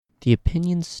The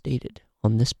opinions stated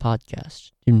on this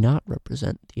podcast do not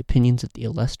represent the opinions of the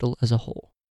Alestle as a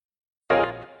whole.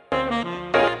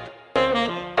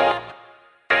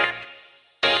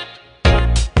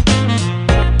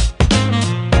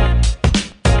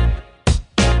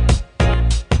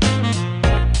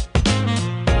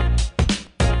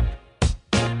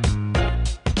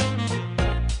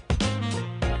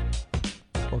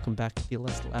 Welcome back to the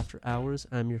Alestle After Hours.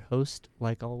 I'm your host,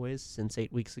 like always, since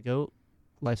 8 weeks ago,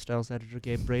 Lifestyles editor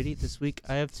Gabe Brady. This week,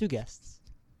 I have two guests.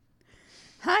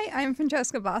 Hi, I'm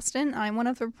Francesca Boston. I'm one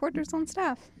of the reporters on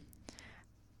staff.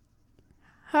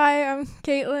 Hi, I'm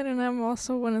Caitlin, and I'm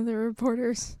also one of the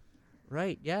reporters.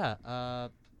 Right, yeah.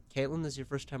 Caitlin, this is your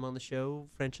first time on the show.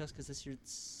 Francesca, is this your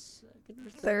second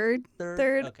or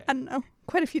Third. Okay. I don't know.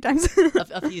 Quite a few times.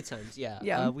 a few times, yeah.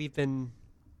 Yeah. We've been,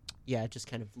 just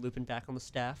kind of looping back on the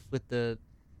staff with the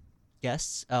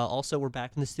guests. Also, we're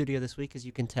back in the studio this week, as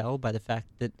you can tell by the fact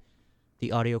that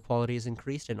the audio quality has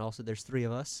increased, and also there's three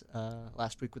of us.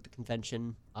 Last week with the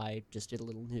convention, I just did a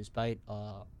little news bite,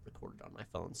 recorded on my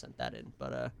phone, sent that in.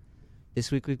 But this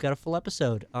week we've got a full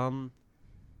episode.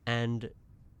 And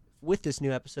with this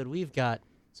new episode, we've got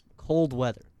some cold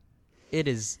weather.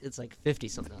 It's like 50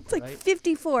 something out It's there, like right?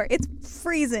 54. It's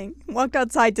freezing. Walked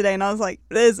outside today and I was like,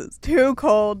 this is too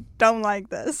cold. Don't like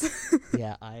this.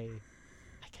 Yeah, I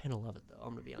kind of love it, though.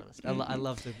 I'm going to be honest. I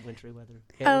love the wintry weather.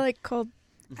 I Caitlin? like cold.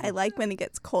 I like when it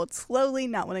gets cold slowly,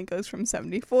 not when it goes from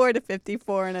 74 to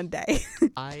 54 in a day.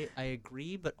 I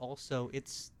agree, but also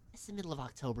it's the middle of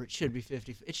October. It should be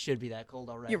 50. It should be that cold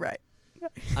already. You're right.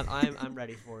 I'm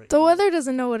ready for it. The weather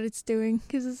doesn't know what it's doing,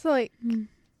 because it's like,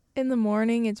 in the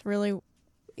morning, it's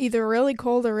either really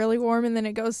cold or really warm, and then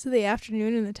it goes to the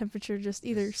afternoon, and the temperature just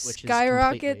either switches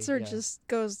skyrockets or completely, yeah. just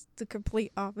goes the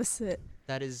complete opposite.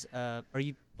 That is, are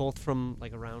you both from,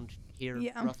 like, around here,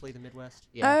 Yeah. roughly, the Midwest?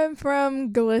 Yeah. I'm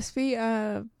from Gillespie,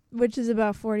 which is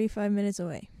about 45 minutes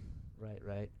away.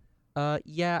 Right.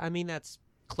 Yeah, I mean, that's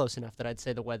close enough that I'd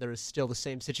say the weather is still the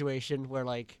same situation where,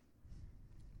 like,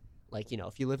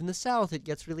 if you live in the South, it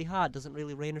gets really hot. It doesn't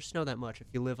really rain or snow that much. If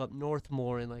you live up north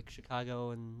more in, like,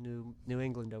 Chicago and New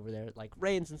England over there, it, like,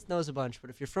 rains and snows a bunch. But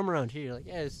if you're from around here, you're like,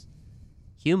 yeah, it's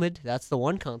humid. That's the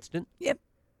one constant. Yep.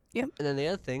 And then the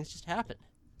other things just happen.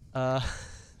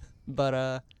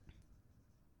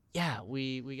 Yeah,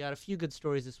 we got a few good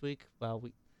stories this week. Well,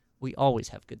 we always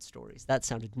have good stories. That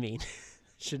sounded mean.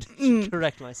 Should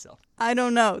correct myself. I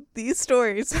don't know. These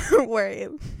stories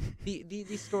were...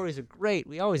 These stories are great.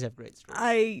 We always have great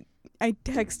stories. I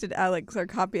texted Alex, our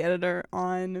copy editor,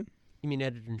 on... You mean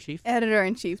editor-in-chief?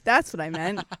 Editor-in-chief. That's what I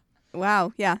meant.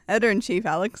 Wow. Yeah. Editor-in-chief,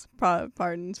 Alex.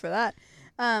 Pardons for that.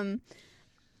 On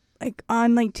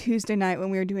Tuesday night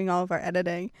when we were doing all of our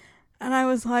editing. And I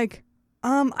was like,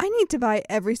 I need to buy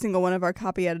every single one of our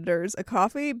copy editors a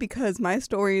coffee because my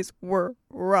stories were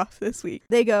rough this week.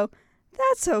 They go,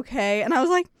 that's okay. And I was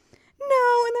like,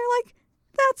 no. And they're like,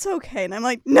 that's okay. And I'm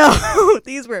like, no,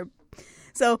 these were...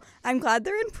 So I'm glad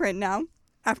they're in print now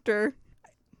after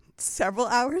several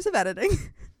hours of editing.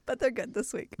 But they're good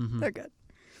this week. Mm-hmm. They're good.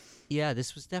 Yeah,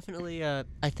 this was definitely... I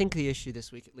think the issue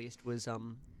this week, at least, was...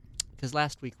 Because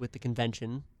last week with the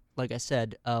convention, like I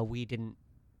said, we didn't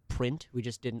print. We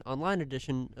just did an online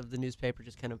edition of the newspaper,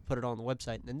 just kind of put it on the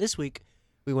website. And then this week,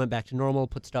 we went back to normal,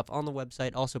 put stuff on the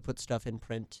website, also put stuff in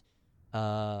print.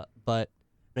 But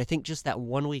I think just that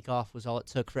 1 week off was all it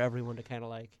took for everyone to kind of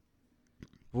like,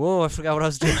 whoa, I forgot what I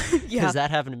was doing. Because Yeah. that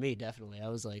happened to me, definitely. I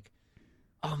was like,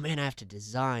 oh, man, I have to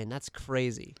design. That's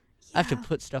crazy. I have to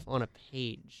put stuff on a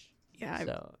page. Yeah.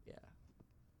 So, yeah.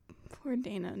 Poor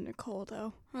Dana and Nicole,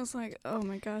 though. I was like, oh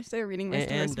my gosh, they're reading my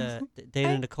stories. And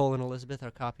Dana, Nicole, and Elizabeth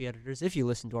are copy editors. If you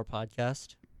listen to our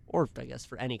podcast, or I guess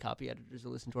for any copy editors who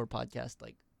listen to our podcast,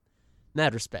 like,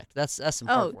 mad respect. That's some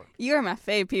hard work. You're my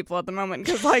fave people at the moment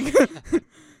because, like,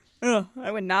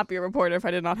 I would not be a reporter if I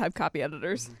did not have copy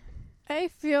editors. I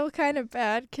feel kind of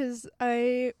bad because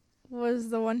I was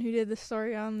the one who did the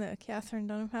story on the Catherine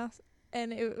Dunham house,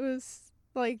 and it was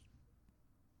like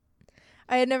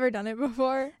I had never done it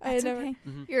before. That's okay.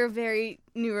 Mhm. You're a very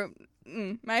new...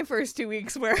 my first 2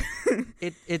 weeks were...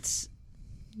 It's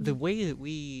the way that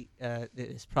we,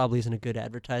 this probably isn't a good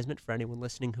advertisement for anyone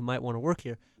listening who might want to work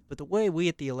here, but the way we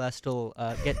at the Alestle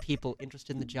get people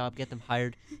interested in the job, get them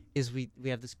hired, is we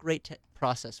have this great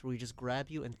process where we just grab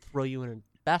you and throw you in a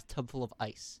bathtub full of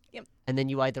ice. Yep. And then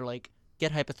you either, like,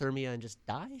 get hypothermia and just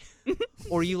die,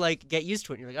 or you, like, get used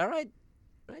to it and you're like, all right,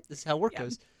 this is how work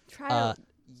goes. Try out.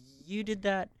 You did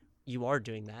that. You are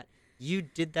doing that. You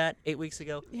did that 8 weeks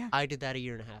ago. Yeah. I did that a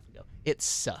year and a half ago. It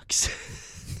sucks.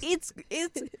 It's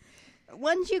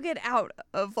once you get out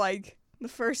of, like, the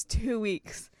first 2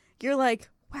 weeks, you're like,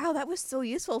 wow, that was so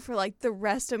useful for like the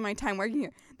rest of my time working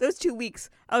here. Those 2 weeks,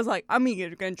 I was like, I'm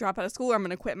either going to drop out of school or I'm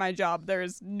going to quit my job.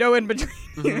 There's no in between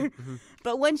here.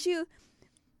 But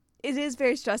it is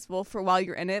very stressful for while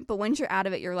you're in it. But once you're out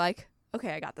of it, you're like,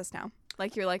 okay, I got this now.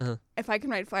 Like, you're like, if I can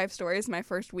write 5 stories my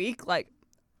first week, like,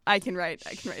 I can write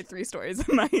 3 stories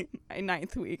in my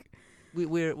 9th week.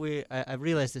 I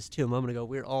realized this too a moment ago.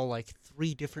 We're all like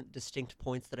 3 different distinct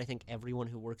points that I think everyone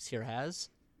who works here has,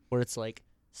 where it's like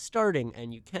starting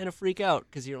and you kind of freak out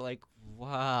because you're like,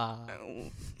 wow,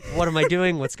 what am I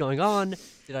doing? What's going on?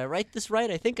 Did I write this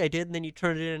right? I think I did. And then you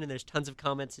turn it in and there's tons of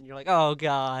comments and you're like, oh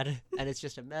God. And it's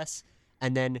just a mess.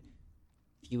 And then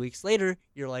a few weeks later,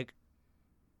 you're like,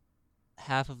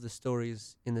 half of the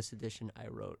stories in this edition I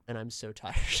wrote and I'm so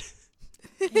tired.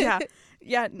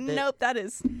 Yeah, nope, that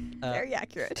is very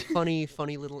accurate. Funny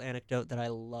little anecdote that I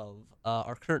love.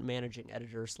 Our current managing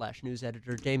editor / news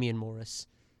editor, Damian Morris,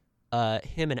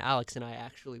 him and Alex and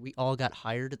I we all got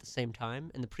hired at the same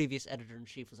time, and the previous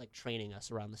editor-in-chief was like training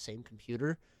us around the same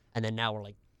computer, and then now we're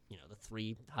like, the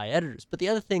 3 high editors. But the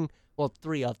other thing,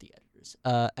 3 of the editors.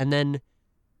 And then,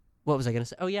 what was I going to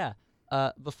say? Oh, yeah.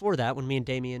 Before that, when me and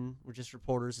Damien were just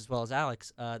reporters as well as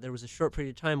Alex, there was a short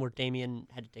period of time where Damien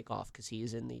had to take off because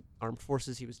he's in the armed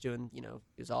forces. He was doing, he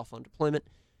was off on deployment.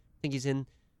 I think he's in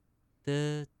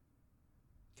the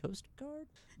Coast Guard.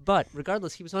 But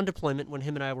regardless, he was on deployment when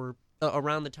him and I were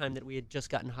around the time that we had just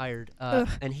gotten hired.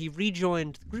 And he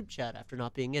rejoined the group chat after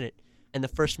not being in it. And the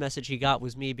first message he got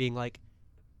was me being like,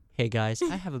 hey guys,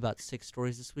 I have about 6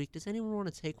 stories this week. Does anyone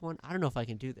want to take one? I don't know if I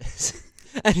can do this.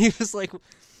 And he was like,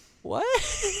 what?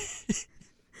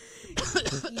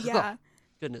 Yeah.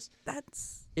 Goodness.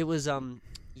 It was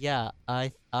yeah.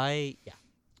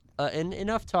 And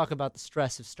enough talk about the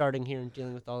stress of starting here and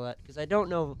dealing with all that, because I don't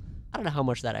know how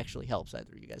much that actually helps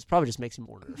either of you guys. Probably just makes you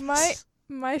more nervous.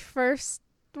 My first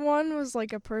one was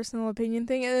like a personal opinion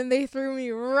thing, and then they threw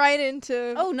me right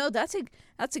into Oh no, that's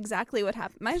exactly what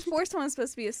happened. My first one was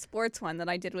supposed to be a sports one that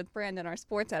I did with Brandon, our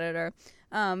sports editor.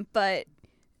 But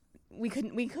we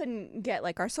couldn't get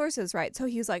like our sources right. So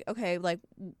he was like, okay, like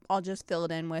I'll just fill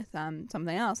it in with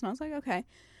something else. And I was like, okay.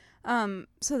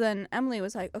 So then Emily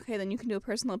was like, okay, then you can do a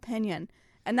personal opinion.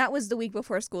 And that was the week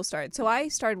before school started. So I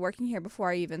started working here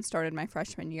before I even started my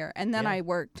freshman year. And then I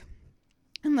worked.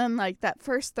 And then like that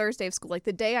first Thursday of school, like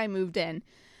the day I moved in,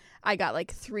 I got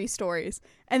like 3 stories.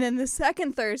 And then the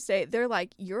second Thursday, they're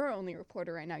like, you're our only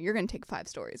reporter right now. You're going to take 5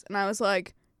 stories. And I was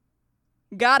like,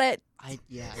 got it. I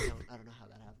don't know how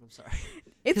that happened. I'm sorry.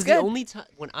 It's good. The only time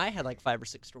when I had like 5 or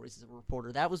 6 stories as a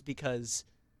reporter, that was because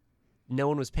no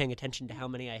one was paying attention to how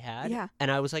many I had. Yeah. And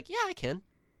I was like, yeah, I can.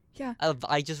 Yeah.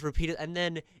 I just repeated, and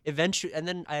then eventually,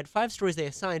 I had 5 stories they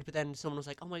assigned, but then someone was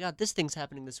like, oh my God, this thing's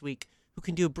happening this week. Who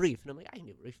can do a brief? And I'm like, I can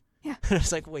do a brief. Yeah. And I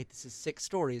was like, wait, this is 6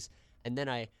 stories. And then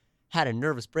I had a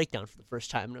nervous breakdown for the first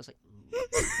time, and I was like,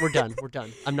 we're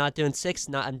done. I'm not doing 6.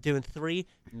 I'm doing 3,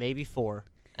 maybe 4.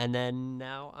 And then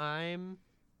now I'm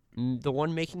the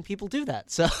one making people do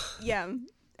that. So yeah,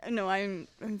 no, I'm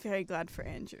very glad for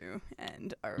Andrew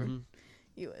and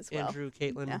you as well. Andrew,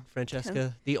 Caitlin,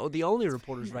 Francesca, the only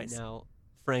reporters right now.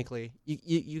 Frankly,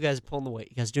 you guys are pulling the weight.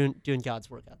 You guys doing God's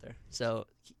work out there. So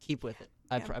keep with it.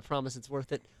 I promise it's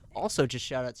worth it. Also, just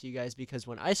shout out to you guys, because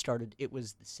when I started, it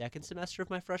was the 2nd semester of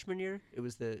my freshman year. It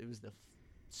was the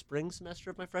spring semester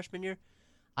of my freshman year.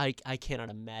 I cannot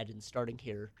imagine starting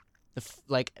here.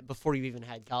 Before you even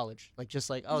had college, this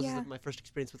is my first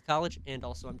experience with college, and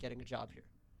also I'm getting a job here.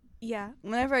 Yeah,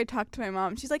 whenever I talk to my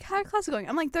mom, she's like, how are classes going?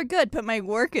 I'm like, they're good, but my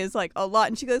work is like a lot.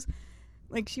 And she goes,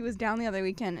 like, she was down the other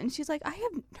weekend, and she's like, I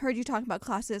have heard you talk about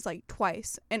classes like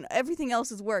twice, and everything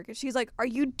else is work. And she's like, are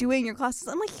you doing your classes?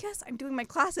 I'm like, yes, I'm doing my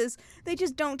classes. They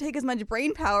just don't take as much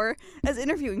brain power as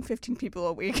interviewing 15 people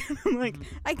a week. And I'm like,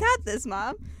 I got this,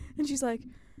 Mom. And she's like,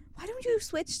 why don't you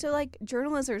switch to like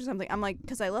journalism or something? I'm like,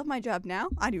 because I love my job now.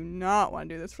 I do not want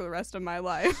to do this for the rest of my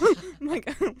life. I'm like,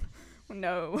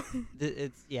 no.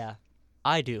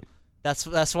 I do. That's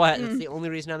why that's the only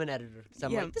reason I'm an editor. Because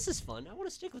I'm like, this is fun. I want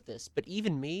to stick with this. But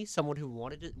even me, someone who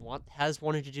has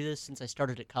wanted to do this since I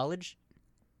started at college,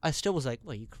 I still was like,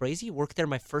 well, you crazy? Work there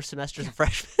my first semester as a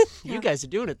freshman? You guys are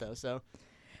doing it though, so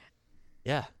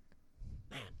yeah.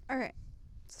 Man. All right.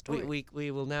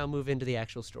 We will now move into the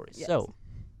actual stories. Yes. So,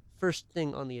 first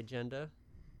thing on the agenda,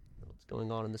 what's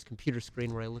going on this computer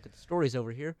screen where I look at the stories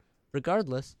over here.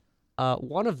 Regardless,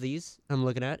 one of these I'm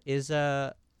looking at is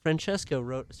Francesco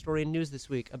wrote a story in News this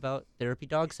week about therapy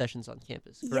dog sessions on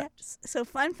campus. Correct? Yes. So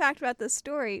fun fact about this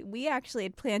story, we actually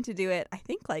had planned to do it, I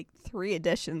think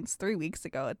 3 weeks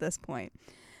ago at this point.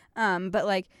 But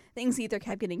like things either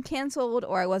kept getting canceled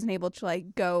or I wasn't able to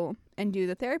go and do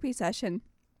the therapy session.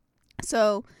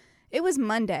 So it was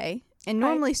Monday, and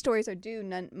normally stories are due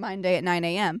Monday at 9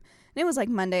 a.m. And it was like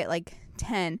Monday at like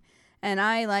 10, and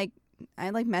I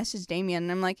messaged Damien,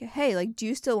 and I'm like, hey, like, do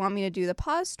you still want me to do the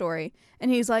pause story?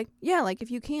 And he's like, yeah, like,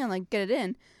 if you can, like, get it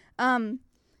in.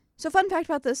 So fun fact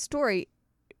about this story,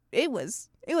 it was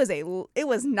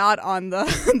not on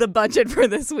the the budget for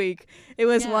this week. It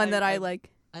was one that I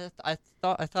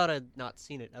thought I'd not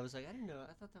seen it. I was like, I didn't know.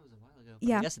 I thought that was a while ago. But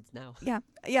Yeah. I guess it's now.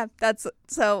 Yeah, that's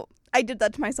so I did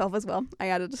that to myself as well. I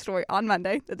added a story on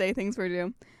Monday, the day things were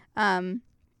due.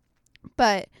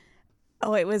 But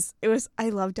it was I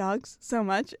love dogs so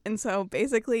much, and so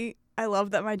basically I love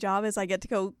that my job is I get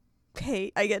to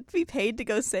be paid to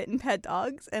go sit and pet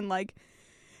dogs and like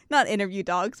not interview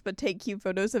dogs, but take cute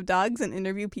photos of dogs and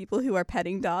interview people who are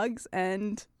petting dogs.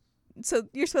 And so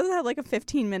you're supposed to have like a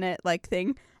 15-minute like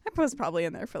thing. I was probably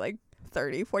in there for like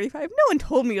 30, 45. No one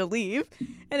told me to leave.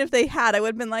 And if they had, I would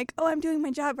have been like, oh, I'm doing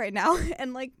my job right now.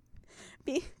 And like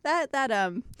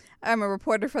I'm a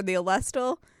reporter for the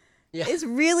Alestle. Yeah. Is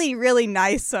really, really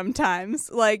nice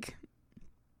sometimes. Like,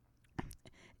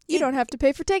 You don't have to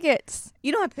pay for tickets.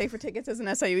 you don't have to pay for tickets as an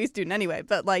SIUE student anyway,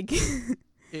 but like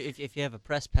If you have a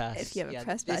press pass. if you have a yeah,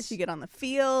 press this- pass, you get on the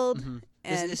field. Mhm.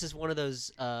 And This is one of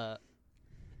those.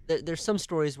 There's some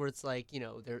stories where it's like, you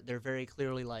know, they're very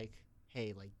clearly like,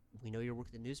 hey, like, we know you're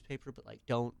working the newspaper, but like,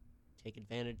 don't take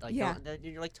advantage. Like, Yeah.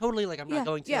 you're like, totally, like, I'm Yeah, not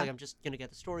going to. yeah. Like, I'm just gonna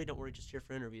get the story. Don't worry, just here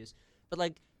for interviews. But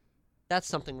like, that's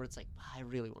something where it's like, I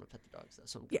really want to pet the dogs, though,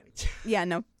 so I'm Yeah. going to. yeah,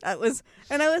 no, that was,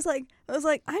 and I was like,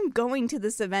 I'm going to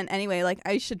this event anyway. Like,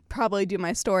 I should probably do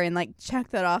my story and like check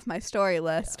that off my story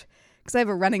list. Because I have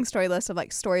a running story list of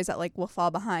like stories that like will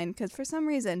fall behind. Because for some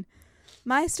reason,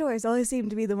 my stories always seem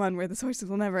to be the one where the sources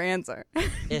will never answer.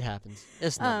 It happens.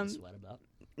 It's nothing to sweat about.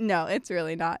 No, it's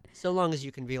really not. So long as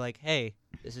you can be like, hey,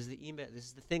 this is the email, this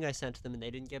is the thing I sent to them, and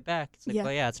they didn't get back. It's like, Yeah.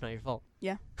 well, yeah, it's not your fault.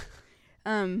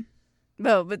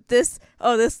 But this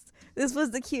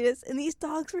was the cutest, and these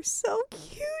dogs were so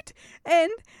cute,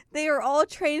 and they are all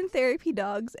trained therapy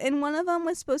dogs, and one of them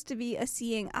was supposed to be a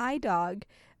seeing eye dog,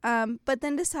 but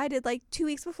then decided like 2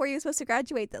 weeks before he was supposed to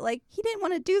graduate that like he didn't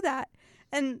want to do that.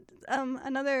 And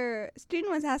another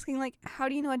student was asking like, how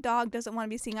do you know a dog doesn't want to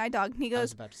be a seeing eye dog? And he I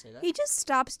was goes, about to say that. he just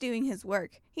stops doing his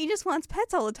work. He just wants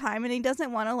pets all the time, and he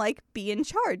doesn't want to like be in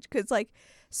charge, because like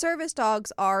service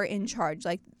dogs are in charge.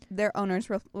 Like their owners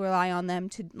rely on them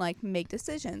to like make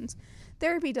decisions.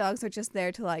 Therapy dogs are just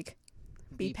there to like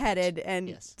be petted and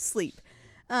Yes. sleep.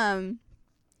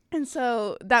 And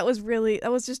so that was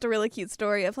just a really cute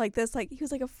story of like this, like he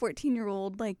was like a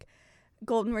 14-year-old like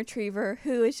golden retriever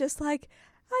who is just like,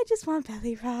 I just want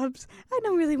belly rubs. I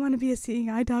don't really want to be a seeing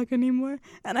eye dog anymore.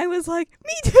 And I was like,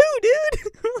 me too,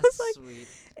 dude. I was That's like, sweet.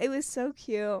 it was so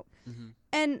cute. Mm-hmm.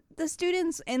 And the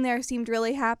students in there seemed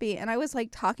really happy. And I was like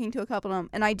talking to a couple of them,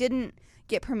 and I didn't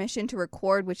get permission to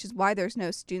record, which is why there's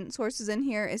no student sources in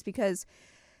here, is because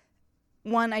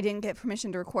one, I didn't get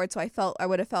permission to record, so I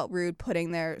would have felt rude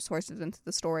putting their sources into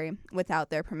the story without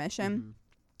their permission.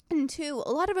 Mm-hmm. And two,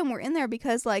 a lot of them were in there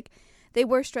because like they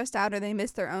were stressed out or they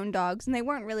missed their own dogs, and they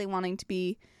weren't really wanting to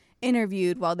be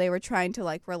interviewed while they were trying to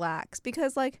like relax,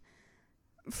 because like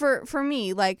for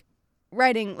me, like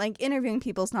writing, like interviewing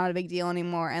people is not a big deal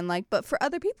anymore, and like but for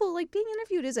other people, like being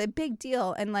interviewed is a big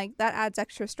deal, and like that adds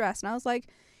extra stress. And I was like,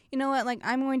 you know what, like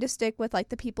I'm going to stick with like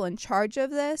the people in charge of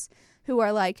this who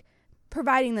are like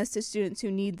providing this to students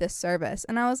who need this service.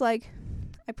 And I was like,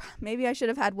 maybe I should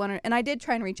have had one, and I did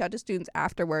try and reach out to students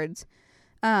afterwards,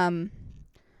 but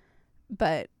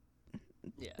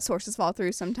Yeah. sources fall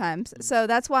through sometimes. So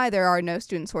that's why there are no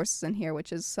student sources in here,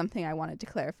 which is something I wanted to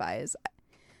clarify, is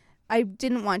I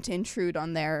didn't want to intrude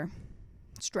on their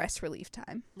stress relief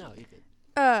time. No, you did.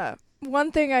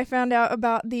 One thing I found out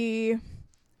about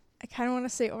I kind of want to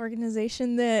say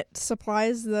organization that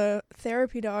supplies the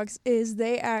therapy dogs is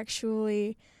they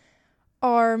actually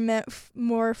are meant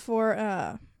more for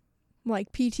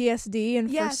like PTSD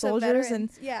and for soldiers,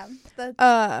 and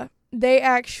they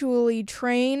actually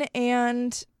train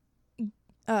and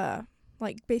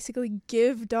like basically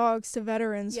give dogs to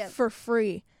veterans Yep. for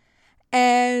free.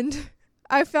 And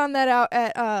I found that out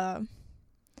at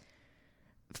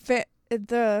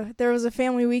there was a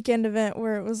family weekend event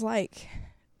where it was like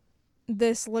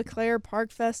this LeClaire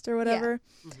Park Fest or whatever.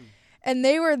 Mm-hmm. And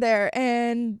they were there,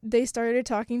 and they started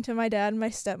talking to my dad and my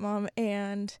stepmom,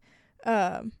 and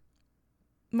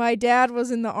my dad was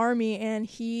in the Army, and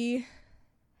he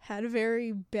had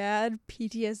very bad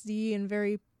PTSD and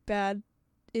very bad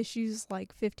issues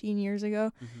like 15 years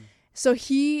ago. Mm-hmm. So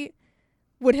he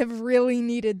would have really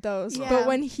needed those. Yeah. But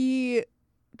when he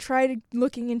tried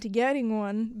looking into getting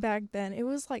one back then, it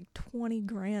was like 20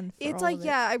 grand. It's like,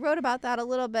 yeah, I wrote about that a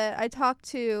little bit. I talked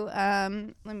to,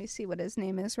 let me see what his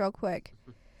name is real quick.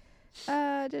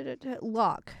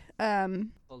 Locke.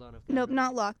 Hold on. Nope,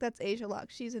 not Locke. That's Asia Locke.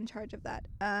 She's in charge of that.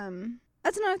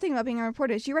 That's another thing about being a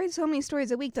reporter. Is you write so many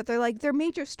stories a week that they're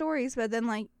major stories, but then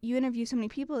like you interview so many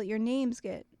people that your names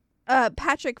get.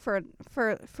 Patrick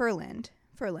Furland.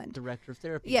 Director of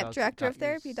therapy. Yeah, dogs. director of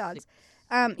therapy dogs.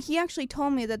 He actually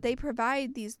told me that they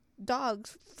provide these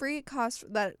dogs free at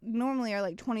cost that normally are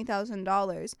like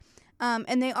 $20,000.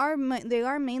 And they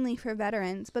are mainly for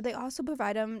veterans, but they also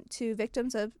provide them to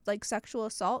victims of like sexual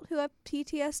assault who have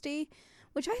PTSD,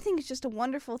 which I think is just a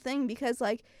wonderful thing because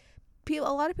like a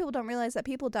lot of people don't realize that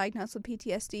people diagnosed with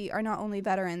PTSD are not only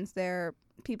veterans, they're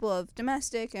people of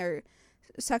domestic or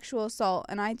sexual assault.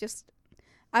 And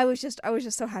I was just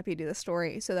so happy to do the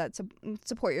story so that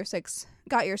Support Your Six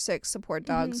support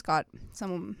dogs got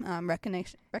some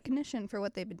recognition for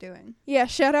what they've been doing. Yeah,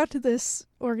 shout out to this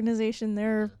organization.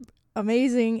 They're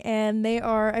amazing, and they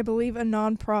are, I believe, a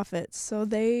non-profit. So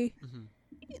they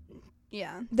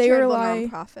They charitable rely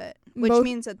nonprofit, which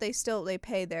means that they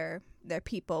pay their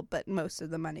people, but most of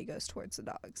the money goes towards the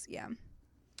dogs. Yeah,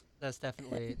 that's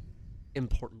definitely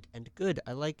important and good.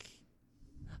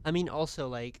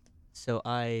 So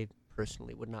I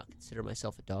personally would not consider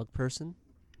myself a dog person.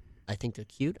 I think they're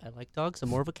cute. I like dogs. I'm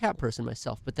more of a cat person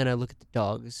myself. But then I look at the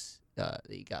dogs that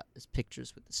you got as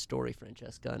pictures with the story,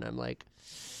 Francesca, and I'm like,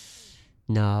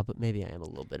 nah, but maybe I am a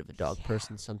little bit of a dog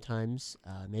person sometimes.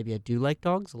 Maybe I do like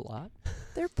dogs a lot.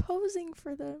 They're posing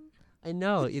for them. I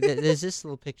know. There's this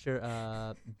little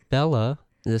picture. Bella,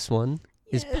 this one,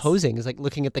 is posing. Is like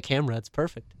looking at the camera. It's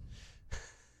perfect.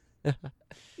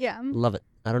 Yeah. Love it.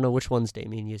 I don't know which ones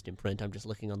Damien used in print. I'm just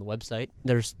looking on the website.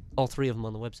 There's all three of them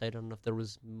on the website. I don't know if there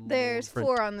was more. There's print.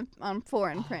 four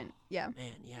in print. Yeah.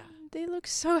 Man, yeah. They look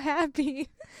so happy.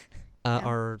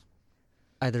 Are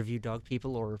either of you dog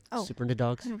people or super into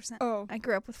dogs? 100%. Oh. I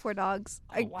grew up with 4 dogs.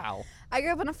 Wow. I grew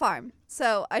up on a farm,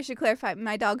 so I should clarify.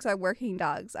 My dogs are working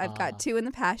dogs. I've got 2 in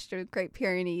the pasture, Great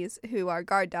Pyrenees, who are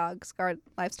guard dogs,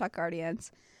 livestock guardians,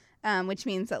 which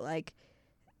means that like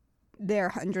they're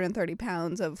 130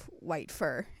 pounds of white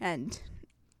fur,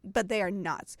 but they are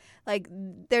not. Like,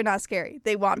 they're not scary.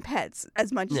 They want pets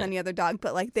as much as any other dog,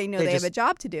 but like they know they have a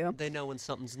job to do. They know when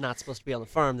something's not supposed to be on the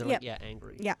farm. They're like,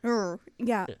 angry. Yeah.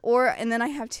 And then I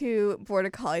have 2 border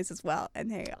collies as well,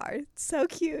 and they are so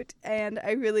cute. And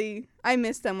I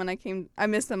missed them I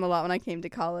missed them a lot when I came to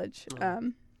college. But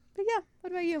yeah,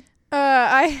 what about you?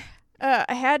 I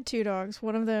had 2 dogs.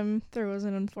 One of them, there was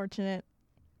an unfortunate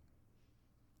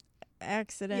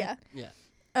accident.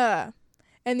 Yeah.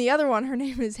 And the other one, her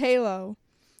name is Halo.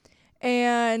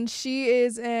 And she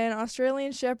is an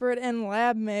Australian Shepherd and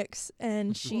Lab mix,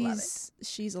 and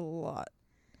she's a lot.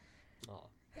 Oh.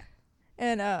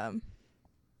 And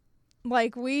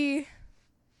like we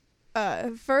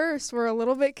first were a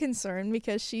little bit concerned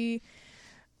because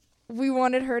we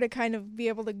wanted her to kind of be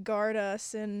able to guard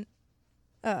us and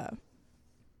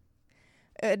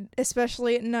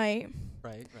especially at night.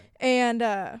 Right.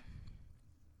 And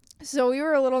so we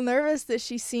were a little nervous that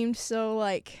she seemed so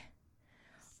like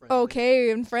okay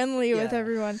and friendly with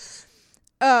everyone.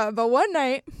 But one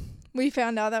night we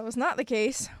found out that was not the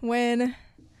case when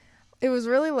it was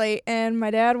really late and my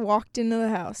dad walked into the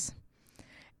house.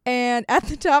 And at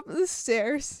the top of the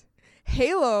stairs,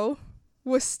 Halo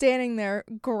was standing there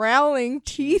growling,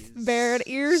 teeth bared,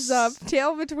 ears up,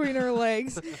 tail between her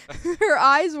legs. Her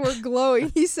eyes were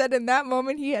glowing. He said in that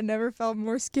moment he had never felt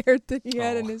more scared than he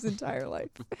had in his entire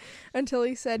life. Until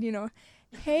he said,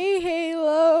 hey,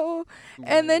 Halo.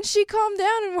 And then she calmed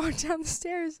down and walked down the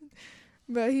stairs.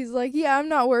 But he's like, yeah, I'm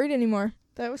not worried anymore.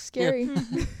 That was scary.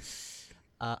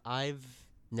 I've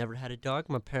never had a dog.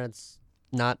 My parents,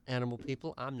 not animal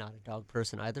people. I'm not a dog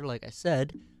person either, like I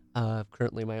said.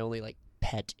 Currently my only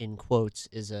pet in quotes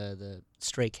is the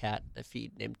stray cat I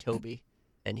feed named Toby,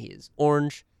 and he is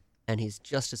orange and he's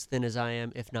just as thin as I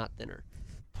am, if not thinner.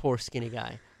 Poor skinny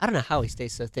guy. I don't know how he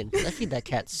stays so thin, 'cause I feed that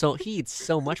cat he eats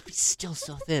so much, but he's still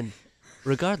so thin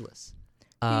regardless.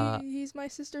 He's my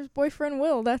sister's boyfriend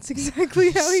Will. That's exactly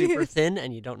how he is. Super thin,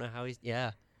 and you don't know how he's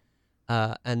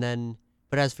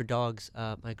but as for dogs,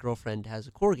 my girlfriend has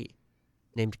a corgi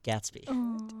named Gatsby.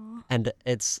 Aww. And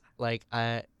it's like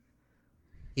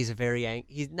he's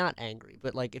he's not angry,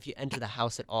 but if you enter the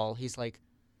house at all, he's like,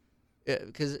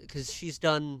 because she's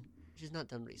not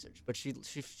done research, but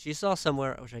she saw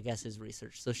somewhere, which I guess is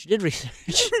research. So she did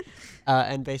research,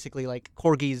 and basically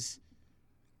corgis,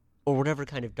 or whatever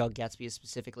kind of dog Gatsby is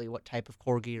specifically, what type of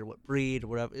corgi or what breed or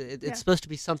whatever. It's supposed to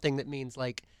be something that means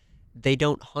they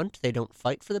don't hunt, they don't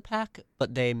fight for the pack,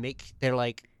 but they're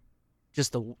like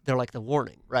they're like the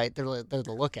warning, right? They're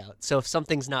the lookout. So if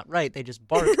something's not right, they just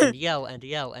bark and yell and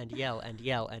yell and yell and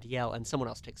yell and yell, and someone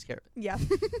else takes care of it. Yeah.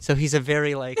 So he's a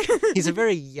very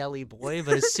yelly boy,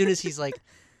 but as soon as he's like,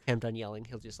 okay, I'm done yelling,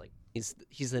 he'll just like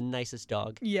he's the nicest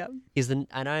dog. Yeah. And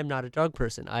I'm not a dog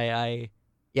person.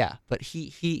 Yeah, but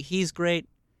he's great.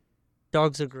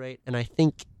 Dogs are great, and I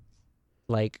think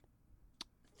like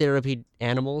therapy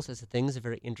animals as a thing is a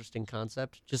very interesting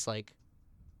concept. Just like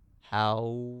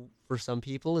how for some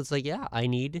people it's like, yeah, I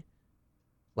need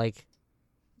like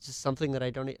just something that I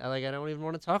don't even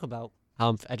want to talk about.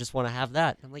 I just want to have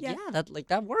that. I'm like, Yeah. yeah,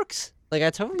 that works. Like I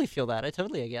totally feel that. I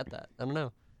get that. I don't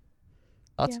know.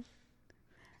 Thoughts? Yeah.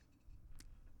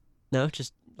 No,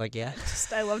 just like yeah.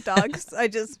 I love dogs.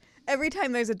 Every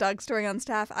time there's a dog story on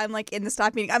staff, I'm like in the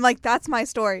staff meeting. I'm like, that's my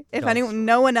story. If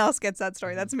no one else gets that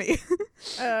story, that's me.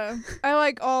 I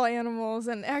like all animals,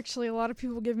 and actually a lot of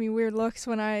people give me weird looks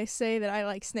when I say that I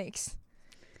like snakes.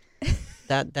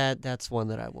 That's one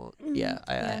that I won't. Yeah,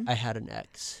 Yeah. I had an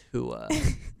ex who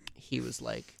he was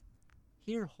like,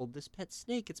 here, hold this pet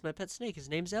snake. It's my pet snake. His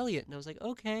name's Elliot. And I was like,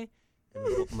 okay.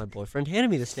 And my boyfriend handed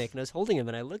me the snake, and I was holding him,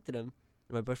 and I looked at him.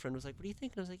 And my boyfriend was like, what do you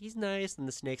think? And I was like, he's nice. And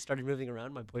the snake started moving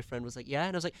around. My boyfriend was like, yeah.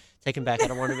 And I was like, take him back. I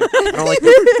don't want to I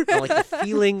don't like the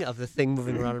feeling of the thing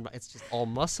moving around. It's just all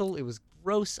muscle. It was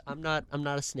gross. I'm not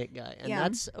a snake guy. And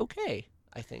that's okay,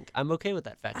 I think. I'm okay with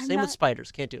that fact. Same with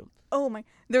spiders. Can't do them. Oh my!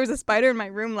 There was a spider in my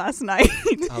room last night.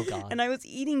 Oh God! And I was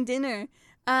eating dinner,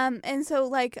 and so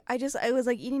like I was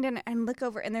like eating dinner and look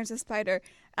over and there's a spider,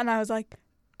 and I was like,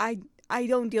 I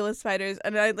don't deal with spiders,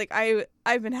 and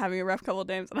I've been having a rough couple of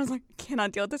days, and I was like, I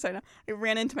cannot deal with this right now. I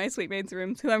ran into my sweet mate's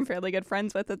room, who I'm fairly good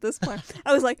friends with at this point.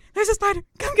 I was like, there's a spider,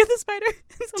 come get the spider.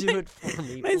 So do it for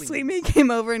me, my please. sweet mate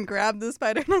came over and grabbed the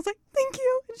spider, and I was like, thank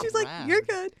you. And she's like, you're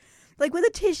good. Like with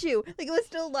a tissue, like it was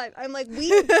still alive. I'm like, we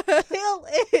kill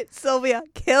it, Sylvia.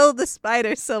 Kill the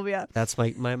spider, Sylvia. That's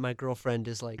my girlfriend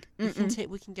is like, we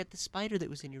can get the spider that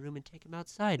was in your room and take him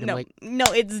outside. And No, I'm like, no,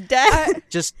 it's dead.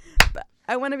 just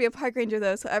I want to be a park ranger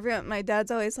though, so my dad's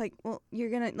always like, well,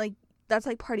 you're gonna like, that's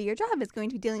like part of your job is going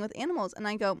to be dealing with animals, and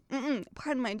I go,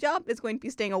 part of my job is going to be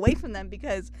staying away from them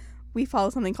because we follow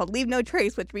something called leave no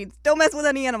trace, which means don't mess with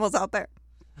any animals out there,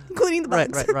 including the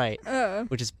bugs. right,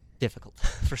 which is difficult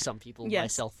for some people, Yes.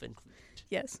 myself included.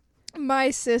 Yes.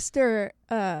 My sister,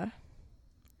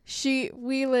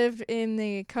 we lived in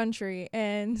the country,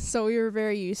 and so we were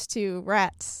very used to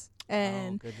rats Oh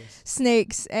and goodness,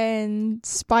 snakes and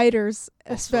spiders,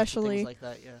 All sorts of especially. things like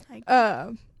that,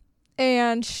 yeah.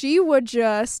 And she would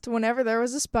just, whenever there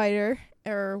was a spider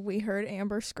or we heard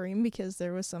Amber scream because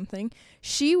there was something,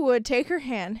 she would take her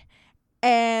hand,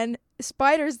 and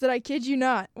spiders that I kid you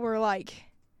not were like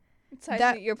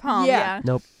That your palm. yeah. Yeah.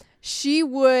 Nope. she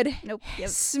would Nope. Yep.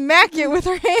 smack it with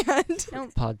her hand.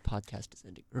 Nope. Podcast is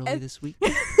ending early this week.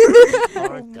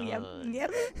 Are done.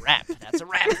 Yep. Wrap. That's a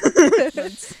wrap.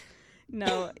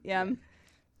 No. Yeah.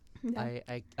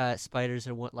 I spiders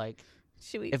are what like.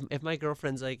 Should we? If my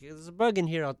girlfriend's like, there's a bug in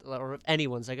here, or if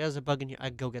anyone's like, there's a bug in here,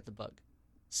 I'd go get the bug.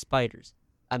 Spiders.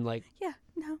 I'm like, Yeah.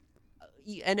 No.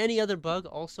 and any other bug,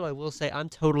 also, I will say, I'm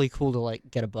totally cool to, like,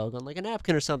 get a bug on, like, a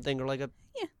napkin or something, or, like, a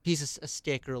piece of a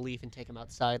stick or a leaf and take them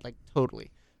outside, like, totally.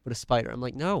 But a spider, I'm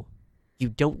like, no, you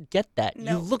don't get that.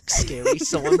 No. You look scary,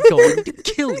 so I'm going to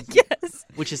kill you. Yes.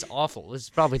 Which is awful. It's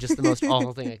probably just the most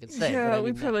awful thing I could say. Yeah, but I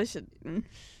we mean, probably should.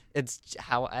 that's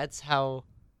how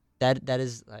that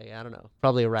is, like, I don't know,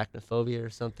 probably arachnophobia or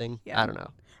something. Yeah. I don't know.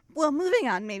 Well, moving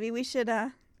on. Maybe we should.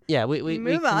 Yeah, we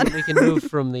Move can, on. we can move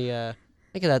from the. I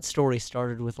think that story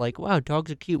started with like, wow,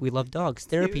 dogs are cute. We love dogs.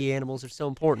 Therapy animals are so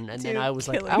important. And then to I was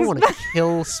like, I killing want to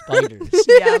kill spiders.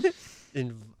 Yeah.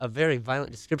 In a very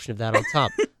violent description of that on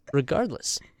top.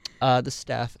 Regardless, the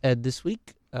staff ed this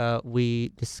week,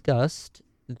 we discussed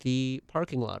the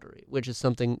parking lottery, which is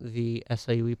something the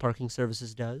SIUE Parking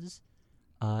Services does.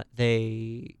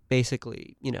 They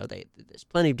basically, there's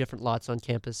plenty of different lots on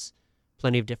campus,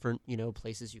 plenty of different,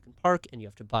 places you can park, and you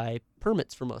have to buy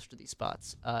permits for most of these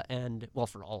spots. And, well,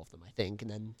 for all of them, I think. And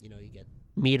then, you get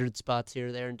metered spots here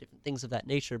or there and different things of that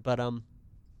nature. But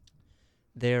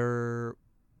there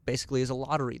basically is a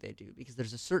lottery they do because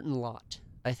there's a certain lot.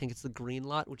 I think it's the green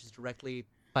lot, which is directly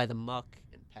by the Muck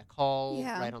and Peck Hall,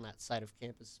 Yeah. right on that side of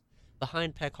campus.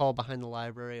 Behind Peck Hall, behind the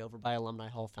library, over by Alumni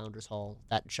Hall, Founders Hall,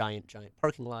 that giant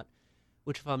parking lot,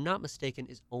 which, if I'm not mistaken,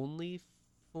 is only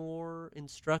for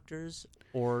instructors,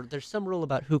 or there's some rule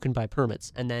about who can buy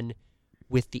permits. And then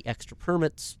with the extra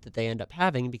permits that they end up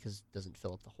having, because it doesn't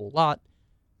fill up the whole lot,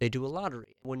 they do a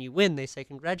lottery. When you win, they say,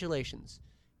 congratulations.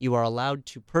 You are allowed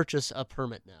to purchase a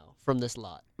permit now from this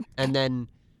lot. And then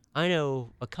I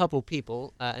know a couple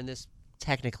people, and this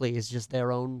technically is just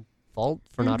their own fault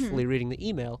for not fully reading the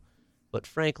email, but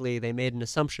frankly, they made an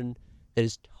assumption that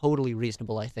is totally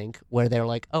reasonable, I think, where they're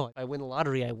like, oh, if I win the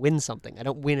lottery, I win something. I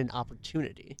don't win an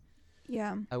opportunity.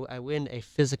 Yeah. I win a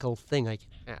physical thing I can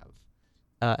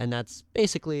have. And that's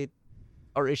basically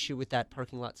our issue with that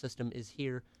parking lot system is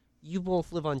here. You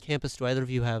both live on campus. Do either of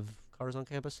you have cars on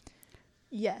campus?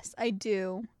 Yes, I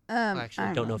do. I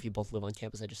actually don't know if you both live on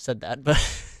campus. I just said that, but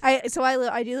I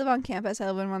do live on campus.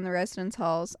 I live in one of the residence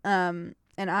halls.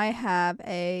 And I have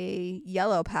a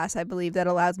yellow pass, I believe, that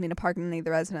allows me to park in any of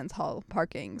the residence hall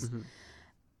parkings,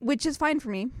 which is fine for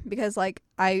me because, like,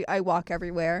 I walk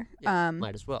everywhere. yeah,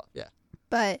 might as well. Yeah.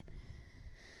 But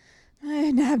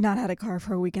I have not had a car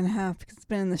for a week and a half because it's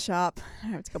been in the shop. I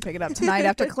have to go pick it up tonight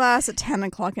after class at 10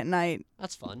 o'clock at night.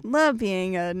 That's fun. Love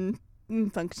being a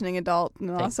functioning adult, and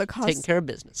it also costs taking care of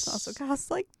business. also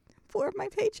costs like 4 of my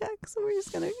paychecks, so we're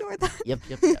just gonna ignore that. Yep.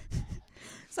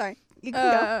 Sorry, you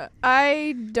can go.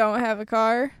 I don't have a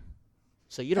car.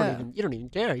 So you don't even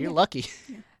care. You're lucky.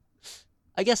 Yeah.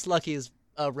 I guess lucky is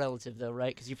relative though,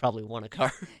 right? Because you probably want a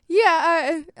car.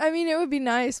 Yeah, I mean it would be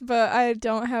nice, but I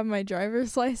don't have my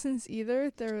driver's license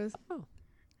either. There was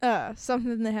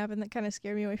something that happened that kind of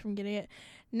scared me away from getting it.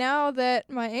 Now that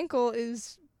my ankle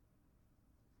is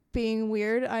being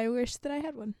weird, I wish that I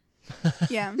had one.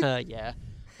 Yeah. Yeah.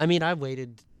 I mean, I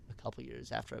waited a couple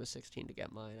years after I was 16 to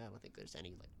get mine. I don't think there's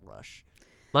any rush.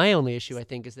 My only issue, I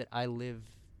think, is that I don't live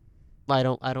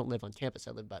on campus.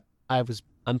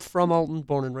 I'm from Alton,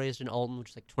 born and raised in Alton, which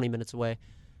is like 20 minutes away.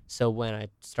 So when I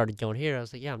started going here, I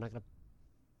was like, yeah, I'm not gonna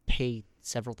pay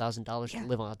several $1,000s to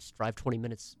live on. I'll just drive 20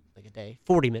 minutes like a day,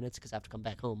 40 minutes because I have to come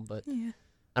back home. But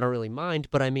I don't really mind.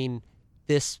 But I mean,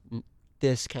 this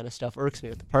kind of stuff irks me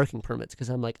with the parking permits because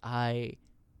I'm like, I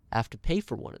have to pay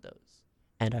for one of those,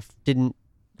 and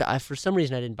for some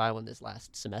reason I didn't buy one this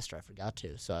last semester. I forgot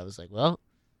to, so I was like, well,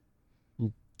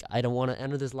 I don't want to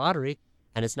enter this lottery,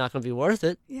 and it's not going to be worth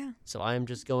it. Yeah. So I am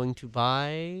just going to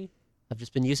buy. I've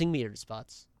just been using metered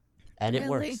spots, and it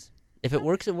works. If it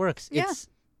works, it works. Yeah.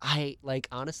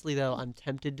 Honestly though, I'm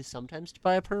tempted sometimes to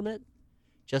buy a permit,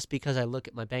 just because I look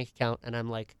at my bank account and I'm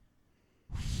like,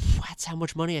 that's how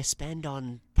much money I spend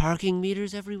on parking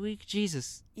meters every week?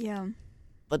 Jesus. Yeah.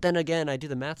 But then again, I do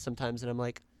the math sometimes, and I'm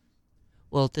like,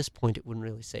 well, at this point, it wouldn't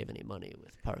really save any money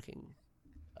with parking.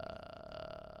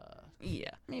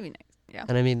 Yeah. Maybe next. Yeah.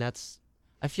 And I mean,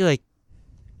 I feel like,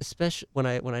 especially when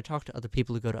I talk to other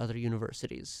people who go to other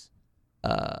universities,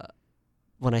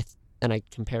 when I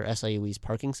compare SIUE's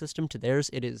parking system to theirs,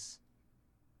 it is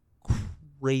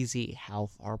crazy how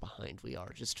far behind we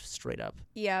are, just straight up.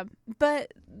 Yeah,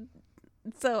 but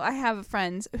so I have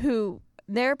friends who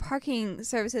their parking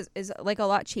services is like a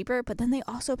lot cheaper, but then they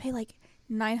also pay like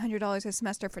 $900 a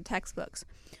semester for textbooks,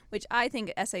 which I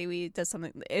think SIUE does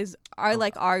something I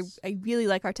really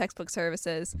like our textbook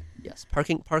services. Yes,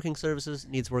 parking services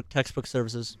needs work. Textbook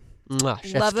services, chef's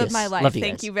love kiss. of my life. Love you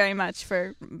Thank guys. you very much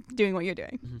for doing what you're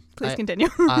doing. Mm-hmm. Please continue.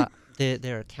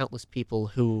 There are countless people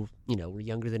who were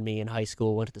younger than me in high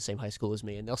school, went to the same high school as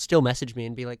me, and they'll still message me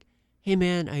and be like, "Hey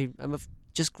man, I'm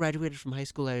just graduated from high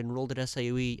school. I enrolled at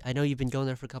SIUE. I know you've been going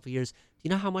there for a couple of years. Do you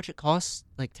know how much it costs,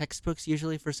 like textbooks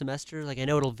usually for a semester? Like I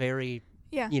know it'll vary,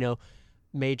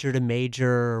 major to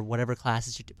major or whatever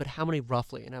classes you do, but how many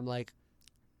roughly?" And I'm like,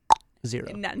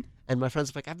 0. None. And my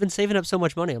friends are like, "I've been saving up so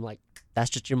much money." I'm like, "That's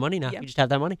just your money now. Yeah. You just have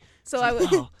that money." So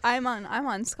I'm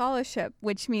on scholarship,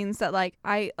 which means that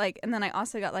and then I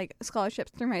also got like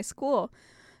scholarships through my school.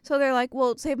 So they're like,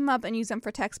 well, save them up and use them for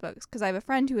textbooks. Because I have a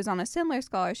friend who is on a similar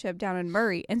scholarship down in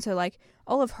Murray. And so, like,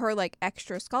 all of her, like,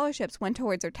 extra scholarships went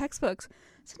towards her textbooks.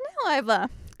 So now I've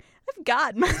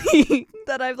got money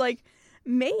that I've, like,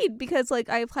 made because, like,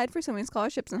 I applied for so many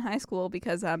scholarships in high school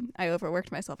because I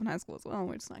overworked myself in high school as well.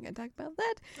 We're just not going to talk about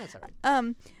that. That's all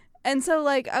right. And so,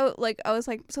 I was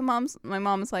like, so my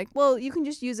mom was like, well, you can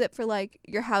just use it for, like,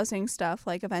 your housing stuff,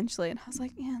 like, eventually. And I was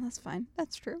like, yeah, that's fine.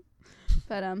 That's true.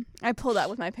 But I pulled out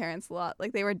with my parents a lot.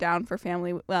 Like, they were down for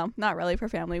not really for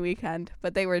family weekend,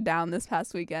 but they were down this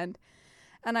past weekend.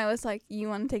 And I was like, you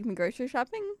want to take me grocery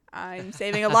shopping? I'm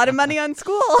saving a lot of money on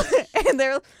school. And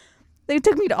they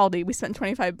took me to Aldi. We spent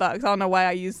 $25. I don't know why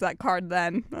I used that card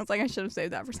then. I was like, I should have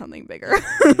saved that for something bigger.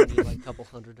 You need like a couple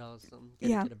 $100 something.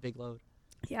 Get a big load.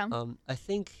 Yeah. I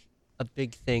think a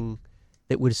big thing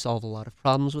that would solve a lot of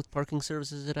problems with parking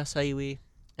services at SIUE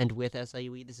and with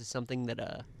SIUE, this is something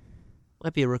that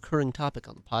might be a recurring topic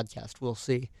on the podcast. We'll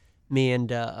see. Me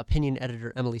and opinion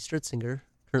editor Emily Stritzinger,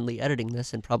 currently editing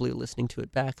this and probably listening to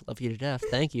it back. Love you to death.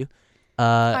 Thank you.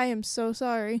 I am so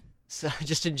sorry. So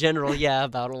just in general, yeah,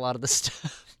 about a lot of the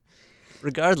stuff.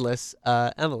 regardless,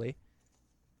 Emily,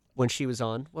 when she was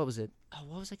on, what was it? Oh,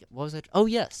 what was it? What was it? Oh,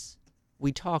 yes.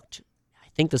 We talked, I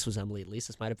think this was Emily at least.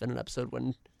 This might have been an episode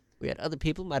when we had other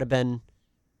people. Might have been,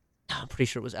 I'm pretty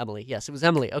sure it was Emily. Yes, it was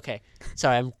Emily. Okay.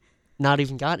 Sorry, I'm not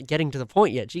even getting to the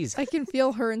point yet. Jeez. I can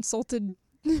feel her insulted.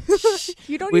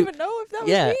 You don't even know if that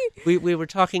was me. We were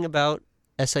talking about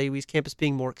SIUE's campus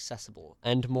being more accessible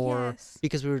and more, Yes.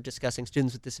 because we were discussing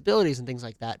students with disabilities and things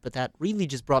like that, but that really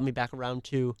just brought me back around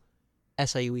to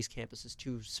SIUE's campus is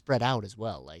too spread out as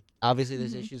well. Like, obviously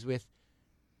there's issues with,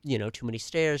 too many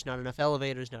stairs, not enough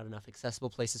elevators, not enough accessible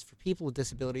places for people with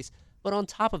disabilities, but on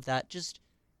top of that, just,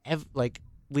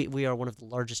 we are one of the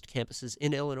largest campuses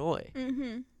in Illinois,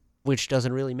 Mm-hmm. which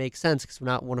doesn't really make sense because we're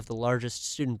not one of the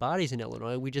largest student bodies in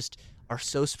Illinois. We just are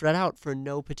so spread out for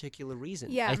no particular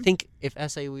reason. Yeah. I think if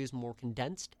SIUE is more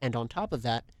condensed, and on top of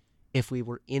that, if we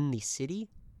were in the city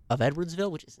of Edwardsville,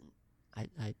 which isn't,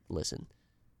 I listen,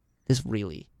 this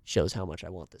really shows how much I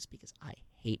want this because I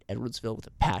hate Edwardsville with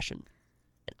a passion.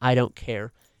 And I don't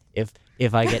care if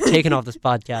I get taken off this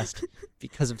podcast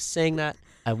because of saying that.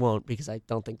 I won't, because I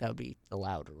don't think that would be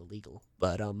allowed or illegal.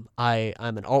 But I'm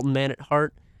an Alton man at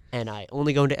heart, and I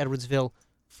only go into Edwardsville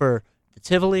for the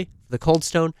Tivoli, for the Cold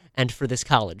Stone, and for this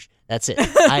college. That's it.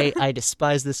 I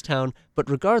despise this town. But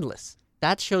regardless,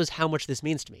 that shows how much this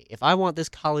means to me. If I want this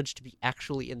college to be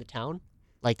actually in the town,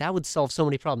 like, that would solve so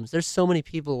many problems. There's so many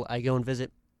people I go and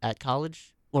visit at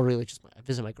college. Well, really, I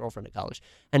visit my girlfriend at college.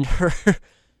 And her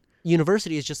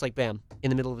university is just like, bam, in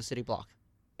the middle of a city block.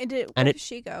 Where And did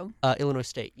she go? Illinois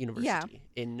State University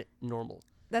in Normal.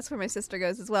 That's where my sister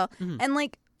goes as well. Mhm. And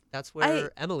like, That's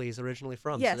where Emily's originally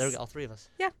from. Yes. So there, all three of us.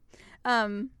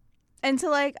 and so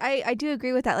like, I do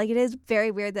agree with that. Like, it is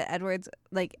very weird that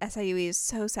SIUE is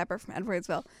so separate from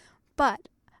Edwardsville. But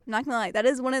I'm not gonna lie, that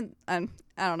is one of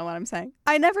I don't know what I'm saying.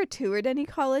 I never toured any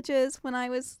colleges when I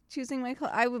was choosing my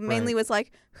college. Mainly was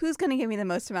like, who's gonna give me the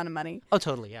most amount of money? Oh,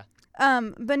 totally, yeah.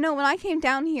 But no, when I came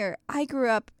down here, I grew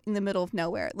up in the middle of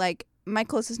nowhere. Like, my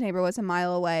closest neighbor was a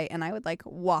mile away, and I would like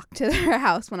walk to their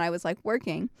house when I was like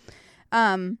working.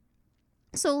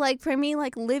 So like, for me,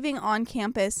 like, living on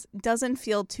campus doesn't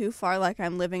feel too far like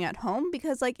I'm living at home,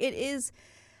 because like, it is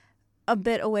a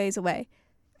bit a ways away.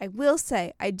 I will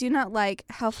say, I do not like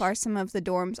how far some of the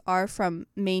dorms are from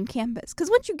main campus.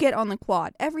 Because once you get on the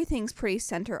quad, everything's pretty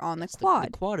center on the quad.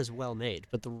 The quad is well made,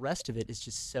 but the rest of it is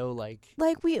just so like...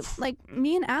 Like,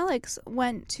 me and Alex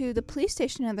went to the police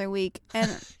station the other week,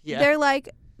 and Yeah. they're like,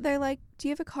 do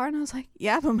you have a car? And I was like,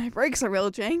 yeah, but my brakes are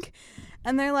real jank.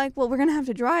 And they're like, well, we're going to have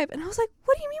to drive. And I was like,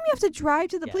 what do you mean we have to drive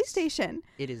to the police Yes. station?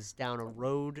 It is down a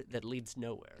road that leads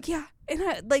nowhere. Yeah. And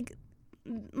I, like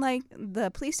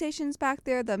the police station's back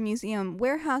there, the museum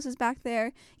warehouse is back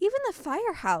there, even the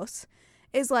firehouse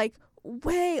is like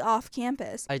way off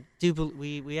campus. I do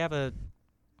believe we have a...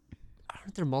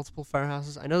 Aren't there multiple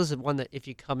firehouses? I know there's one that if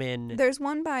you come in There's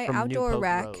one by from Outdoor New Pope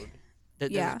Rec, Road,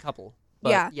 there's Yeah. a couple.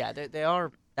 But Yeah. yeah, they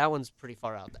are... That one's pretty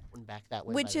far out, that one back that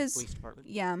way Which by is- the police department.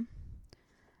 yeah.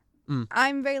 Mm.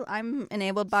 I'm an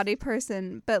able-bodied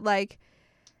person, but like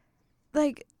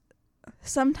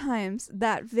sometimes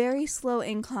that very slow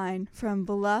incline from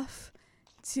Bluff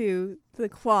to the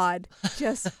quad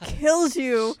just kills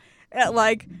you at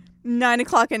like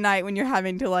 9:00 at night when you're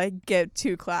having to like get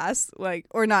to class, like,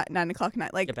 or not 9:00 at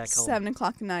night, like Get back home. 7:00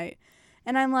 at night,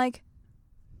 and I'm like,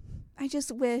 I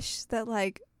just wish that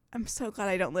like. I'm so glad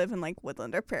I don't live in like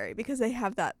Woodland or Prairie, because they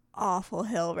have that awful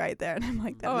hill right there, and I'm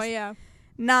like, that is Yeah.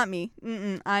 not me.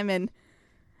 I'm in.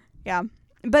 Yeah,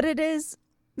 but that is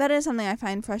something I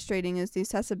find frustrating, is the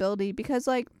accessibility, because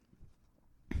like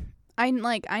I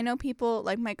know people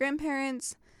like my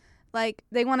grandparents, like,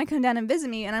 they want to come down and visit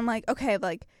me, and I'm like, okay,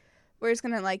 like, we're just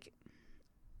gonna like,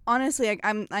 honestly, like,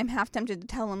 I'm half tempted to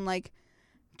tell them like,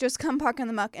 just come park in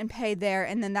the muck and pay there,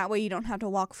 and then that way you don't have to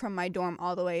walk from my dorm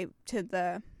all the way to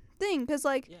the thing, because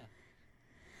like,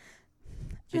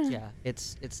 Yeah,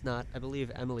 it's not... I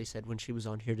believe Emily said when she was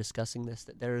on here discussing this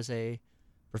that there is a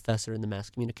professor in the mass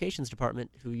communications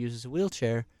department who uses a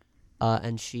wheelchair,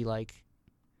 and she, like,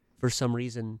 for some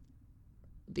reason,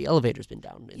 the elevator's been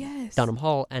down in yes, Dunham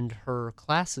Hall, and her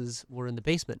classes were in the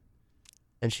basement.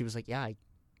 And she was like, yeah,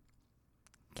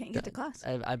 can't get to class.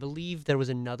 I believe there was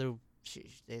another...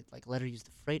 They like let her use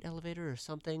the freight elevator or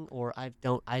something, or I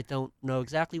don't know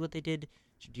exactly what they did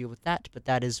to deal with that, but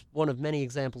that is one of many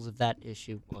examples of that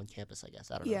issue on campus, I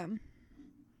guess. I don't know. Yeah.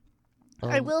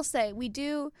 I will say, we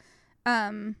do,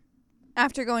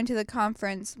 after going to the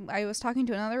conference, I was talking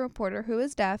to another reporter who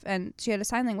is deaf, and she had a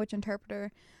sign language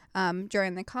interpreter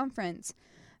during the conference.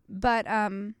 But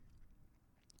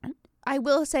I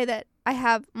will say that I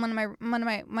have one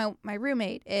of my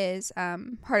roommate is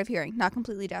hard of hearing, not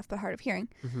completely deaf, but hard of hearing.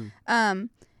 Mm-hmm.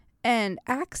 And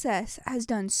Access has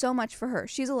done so much for her.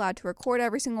 She's allowed to record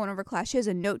every single one of her class. She has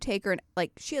a note taker, and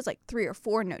she has 3 or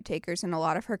 4 note takers in a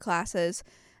lot of her classes.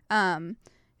 Her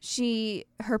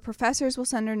professors will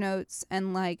send her notes,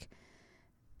 and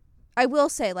I will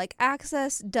say,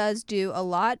 Access does do a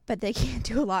lot, but they can't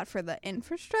do a lot for the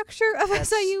infrastructure of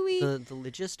SIUE. The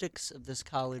logistics of this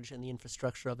college and the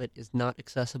infrastructure of it is not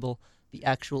accessible. The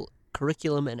actual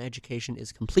curriculum and education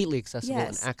is completely accessible,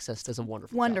 Yes. and Access does a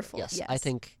wonderful Wonderful, job. yes. I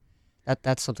think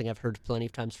that's something I've heard plenty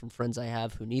of times from friends I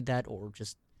have who need that, or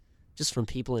just from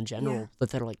people in general, Yeah. that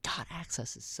they're like, God,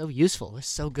 Access is so useful. They're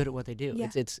so good at what they do.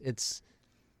 Yeah.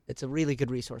 It's a really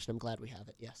good resource, and I'm glad we have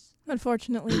it. Yes.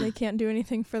 Unfortunately, they can't do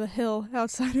anything for the hill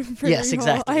outside of Prairie Yes, Hall.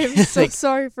 exactly. I am It's so like-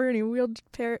 sorry for any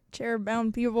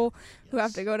wheelchair-bound people who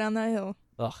have to go down that hill.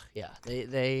 Ugh, yeah.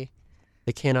 They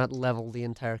cannot level the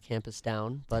entire campus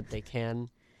down, but they can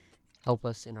help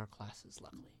us in our classes,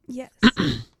 luckily. Yes.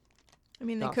 I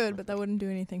mean, they Oh, could, but that wouldn't do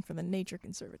anything for the nature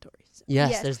conservatories.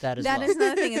 Yes, Yes, there's that as That well. is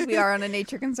another thing is we are on a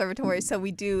nature conservatory, so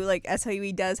we do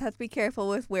SIUE does have to be careful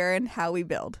with where and how we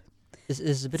build. This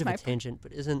is a bit It's of a my tangent,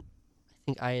 but isn't, I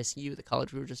think ISU, the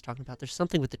college we were just talking about, there's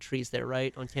something with the trees there,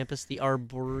 right, on campus? The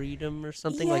Arboretum or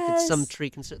something? Like it's some Yes. tree,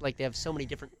 they have so many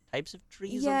different types of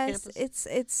trees on Yes, campus?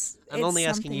 it's. I'm only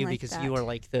asking something you like because that. you are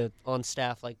the on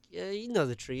staff, you know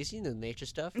the trees, you know the nature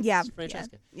stuff. Yeah, It's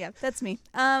Francesca. Yeah, that's me.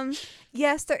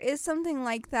 Yes, there is something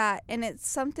like that, and it's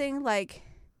something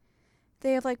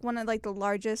they have one of the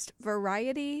largest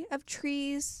variety of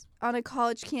trees on a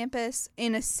college campus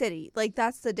in a city.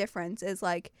 That's the difference. Is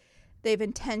they've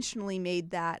intentionally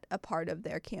made that a part of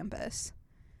their campus.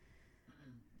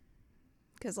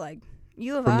 Because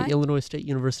U of From I. the Illinois State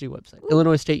University website.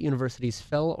 Illinois State University's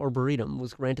Fell Arboretum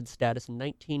was granted status in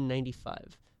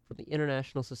 1995 from the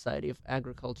International Society of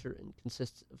Agriculture and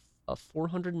consists of a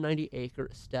 490-acre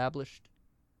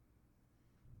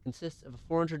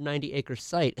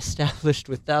site established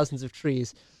with thousands of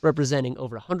trees representing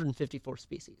over 154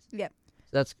 species. Yep. So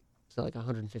that's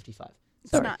 155.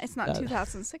 It's Sorry. not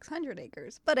 2,600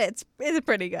 acres, but it's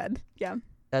pretty good. Yeah.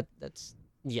 That's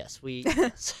yes,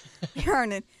 yes. We're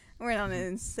on an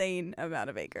insane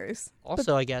amount of acres.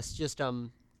 Also, I guess just a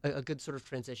good sort of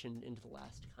transition into the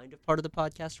last kind of part of the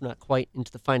podcast. We're not quite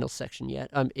into the final section yet.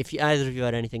 If either of you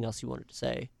had anything else you wanted to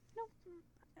say. No.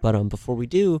 But before we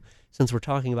do, since we're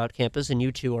talking about campus, and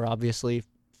you two are obviously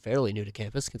fairly new to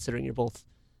campus, considering you're both,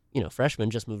 freshmen,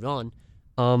 just moved on.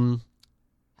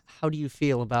 How do you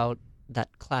feel about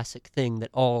that classic thing that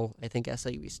all, I think,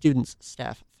 SIUE students,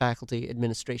 staff, faculty,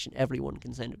 administration, everyone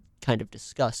can kind of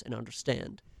discuss and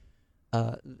understand?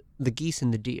 The geese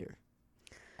and the deer.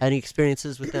 Any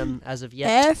experiences with them as of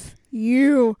yet? F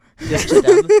you. Just to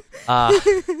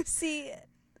them? See,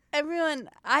 everyone,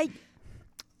 I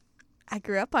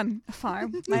grew up on a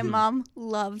farm. My mom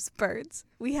loves birds.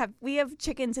 We have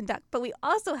chickens and ducks, but we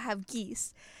also have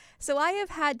geese. So I have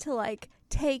had to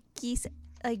take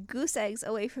goose eggs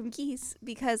away from geese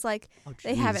because Oh,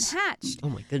 they haven't jeez. hatched. Oh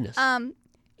my goodness.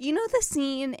 You know the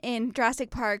scene in Jurassic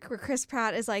Park where Chris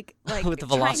Pratt is like With the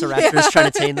trying- velociraptors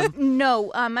trying to tame them?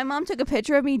 No, my mom took a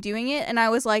picture of me doing it, and I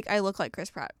was like, I look like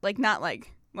Chris Pratt. Not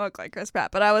look like Chris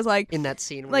Pratt, but I was like, In that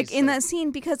scene. Where he's in that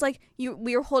scene because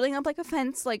we were holding up a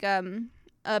fence,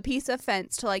 a piece of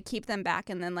fence to keep them back,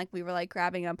 and then we were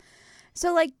grabbing them.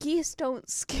 So geese don't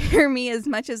scare me as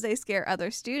much as they scare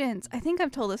other students. I think I've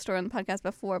told this story on the podcast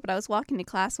before, but I was walking to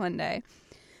class one day,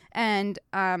 and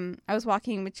I was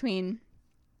walking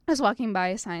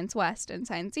by Science West and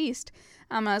Science East.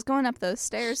 I was going up those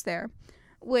stairs there,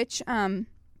 which and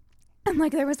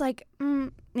there was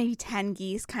maybe 10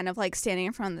 geese kind of standing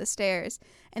in front of the stairs,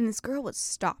 and this girl was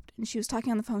stopped, and she was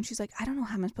talking on the phone. She's like, I don't know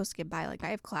how I'm supposed to get by. I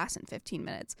have class in 15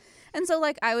 minutes. And so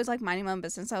I was minding my own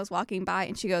business. I was walking by,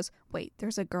 and she goes, wait,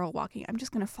 there's a girl walking. I'm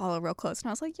just going to follow real close. And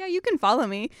I was like, yeah, you can follow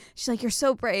me. She's like, you're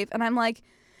so brave. And I'm like,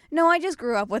 no, I just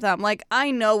grew up with them.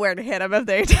 I know where to hit them if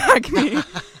they attack me.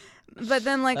 But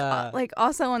then,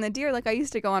 also on the deer, I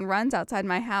used to go on runs outside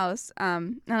my house.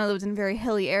 And I lived in a very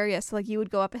hilly area, so you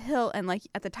would go up a hill, and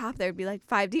at the top there would be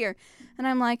 5 deer, and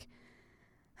I'm like,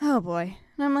 oh boy.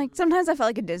 And I'm like, sometimes I felt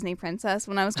like a Disney princess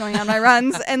when I was going on my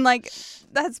runs, and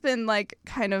that's been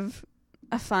kind of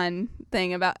a fun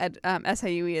thing about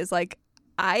SIUE is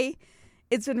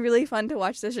it's been really fun to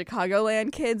watch the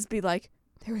Chicagoland kids be like,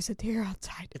 there was a deer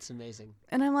outside, It's amazing.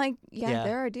 and I'm like, yeah.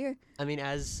 There are deer. I mean,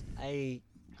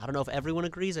 I don't know if everyone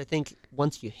agrees. I think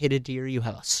once you hit a deer, you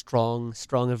have a strong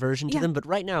aversion to Yeah. them. But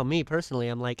right now, me personally,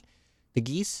 I'm like, the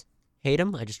geese, hate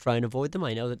them. I just try and avoid them.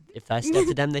 I know that if I step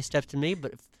to them, they step to me.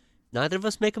 But if neither of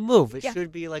us make a move. It Yeah,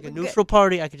 should be like a we're good. neutral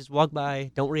party. I could just walk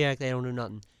by, don't react, they don't do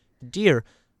nothing. The deer,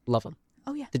 love them.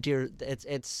 Oh yeah. The deer,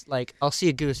 it's like I'll see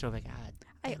a goose and I'm like,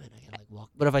 damn it, I gotta like walk.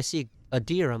 But if I see a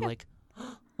deer, I'm like,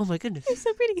 oh my goodness. They're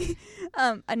so pretty.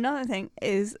 Another thing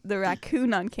is the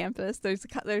raccoon on campus. There's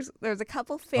a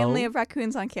couple family Oh. of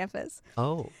raccoons on campus.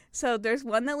 Oh, So there's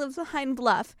one that lives behind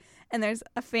Bluff, and there's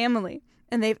a family,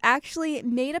 and they've actually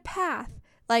made a path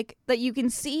like that you can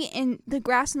see in the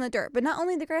grass and the dirt. But not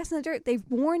only the grass and the dirt, they've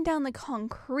worn down the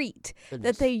concrete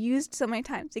goodness. that they used so many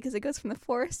times because it goes from the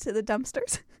forest to the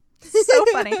dumpsters. So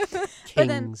funny. But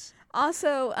then Kings.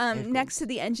 also Everything. next to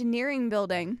the engineering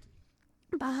building,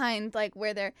 behind like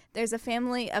where there's a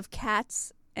family of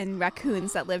cats and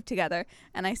raccoons that live together,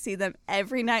 and I see them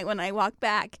every night when I walk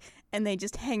back, and they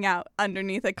just hang out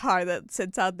underneath a car that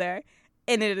sits out there,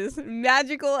 and it is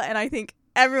magical. And I think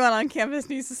everyone on campus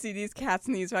needs to see these cats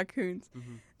and these raccoons.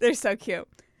 Mhm. They're so cute.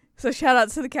 So shout out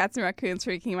to the cats and raccoons for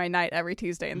making my night every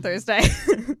Tuesday and Thursday.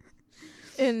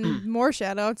 And more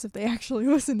shout outs if they actually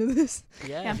listen to this.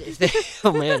 Yeah. If they,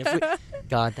 oh man,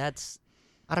 God,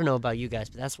 I don't know about you guys,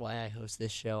 but that's why I host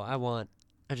this show.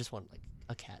 I just want like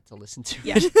a cat to listen to.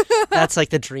 Yeah. That's like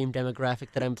the dream demographic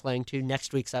that I'm playing to.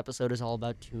 Next week's episode is all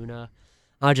about tuna.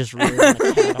 I just really want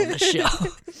a cat on the show.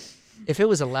 If it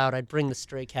was allowed, I'd bring the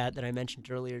stray cat that I mentioned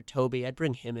earlier, Toby. I'd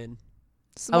bring him in.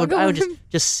 I would Smuggle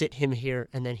just him. sit him here,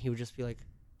 and then he would just be like,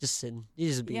 just sitting. He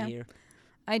just be Yeah. here.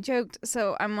 I joked.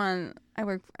 So I'm in the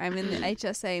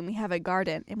HSA, and we have a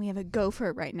garden, and we have a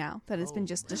gopher right now that has Oh, been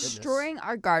just my goodness. destroying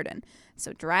our garden.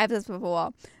 So drives us up a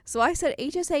wall. So I said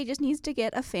HSA just needs to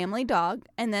get a family dog,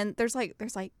 and then there's probably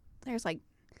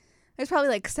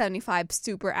like 75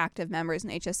 super active members in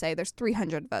HSA. There's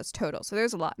 300 of us total, so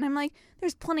there's a lot. And I'm like,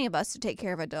 there's plenty of us to take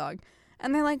care of a dog.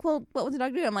 And they're like, well, what would the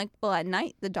dog do? I'm like, well, at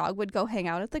night the dog would go hang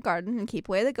out at the garden and keep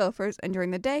away the gophers, and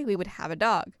during the day we would have a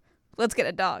dog. Let's get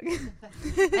a dog.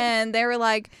 And they were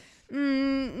like,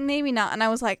 maybe not. And I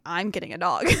was like, I'm getting a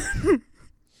dog. That's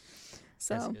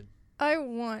So good. I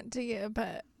want to get a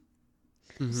pet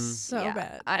Mhm. so yeah,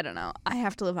 bad. I don't know. I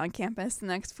have to live on campus the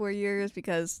next 4 years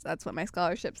because that's what my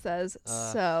scholarship says.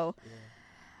 So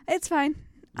Yeah. it's fine.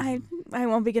 Mhm. I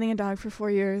won't be getting a dog for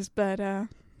 4 years, but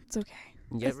it's okay.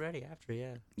 Get ready after,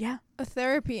 yeah. Yeah. A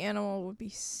therapy animal would be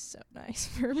so nice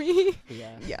for me.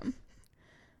 Yeah. Yeah.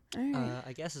 All right.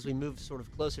 I guess as we move sort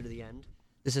of closer to the end,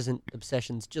 this isn't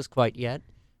Obsessions just quite yet,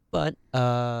 but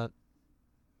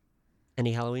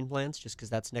any Halloween plans? Just because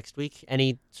that's next week.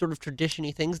 Any sort of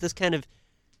tradition-y things? This kind of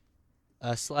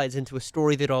slides into a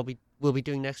story that we'll be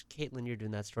doing next. Caitlin, you're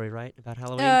doing that story, right? About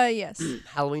Halloween? Yes.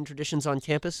 Halloween traditions on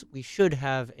campus. We should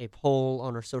have a poll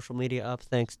on our social media up,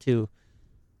 thanks to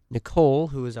Nicole,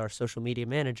 who is our social media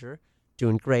manager.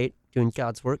 Doing great, doing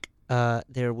God's work.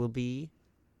 There will be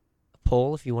a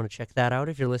poll, if you want to check that out,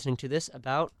 if you're listening to this,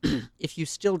 about if you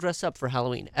still dress up for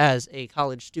Halloween as a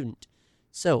college student.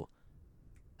 So,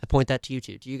 I point that to you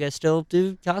two. Do you guys still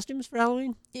do costumes for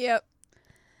Halloween? Yep.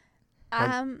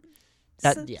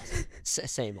 That So- yes,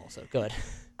 same also. Good.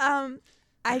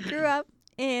 I grew up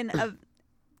in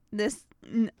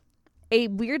a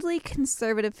weirdly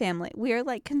conservative family. We are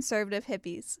like conservative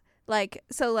hippies.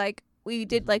 We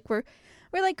did we're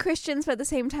like Christians, but at the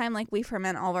same time, like we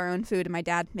ferment all of our own food, and my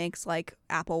dad makes like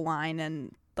apple wine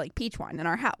and like peach wine in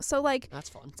our house. So like That's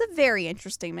fun. it's a very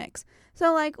interesting mix.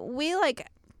 So like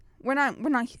we're not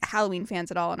Halloween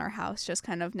fans at all in our house, just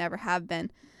kind of never have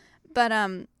been. But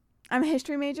I'm a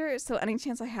history major, so any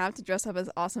chance I have to dress up as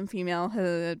awesome female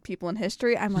people in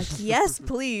history, I'm like, yes,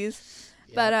 please.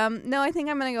 Yeah. But no, I think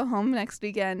I'm gonna go home next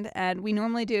weekend, and we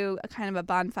normally do a kind of a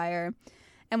bonfire,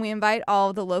 and we invite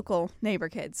all the local neighbor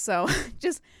kids. So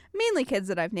just mainly kids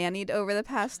that I've nannied over the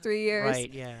past 3 years.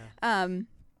 Right. Yeah.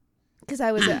 Because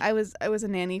I was a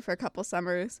nanny for a couple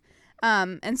summers,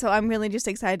 and so I'm really just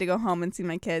excited to go home and see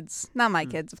my kids. Not my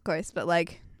kids, of course, but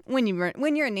like when you're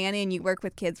a nanny and you work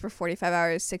with kids for 45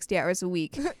 hours, 60 hours a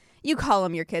week, you call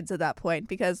them your kids at that point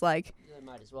because like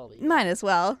Might as well be. might as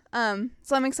well.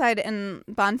 So I'm excited, and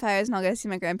bonfires, and I'll go see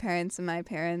my grandparents and my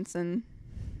parents and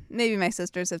maybe my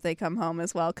sisters if they come home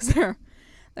as well because they're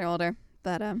older.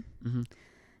 But Mhm.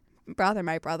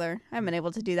 my brother. I haven't been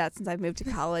able to do that since I've moved to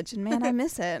college, and man, I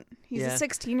miss it. He's Yeah. a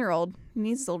 16-year-old. He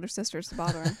needs his older sisters to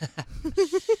bother him.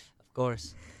 Of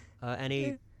course.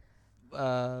 Any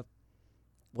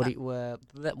what am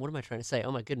I trying to say?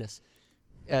 Oh my goodness.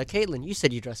 Caitlin, you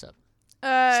said you dress up.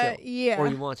 Still. Yeah. Or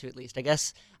you want to at least. I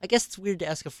guess it's weird to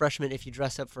ask a freshman if you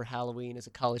dress up for Halloween as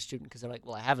a college student because they're like,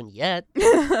 well, I haven't yet.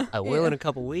 I will in a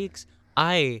couple weeks.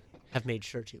 I have made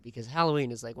sure to because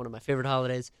Halloween is like one of my favorite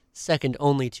holidays, second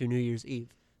only to New Year's Eve.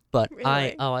 But Really?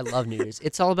 I love New Year's.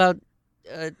 It's all about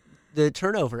the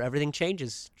turnover. Everything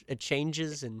changes. It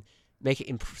changes and make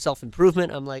it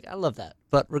self-improvement. I'm like, I love that.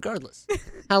 But regardless,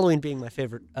 Halloween being my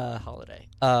favorite holiday,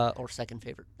 or second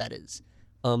favorite, that is.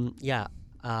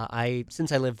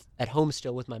 Since I live at home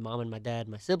still with my mom and my dad and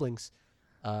my siblings,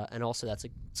 and also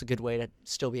it's a good way to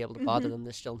still be able to bother them.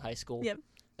 They're still in high school. Yep.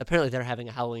 Apparently they're having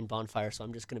a Halloween bonfire, so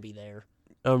I'm just going to be there.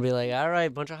 I'm going to be like, all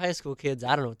right, bunch of high school kids.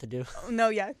 I don't know what to do. No,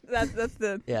 yeah, that's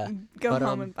the Yeah. go But,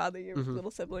 home and bother your mhm.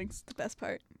 little siblings. The best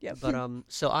part. Yep. But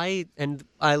so I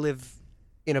live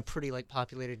in a pretty like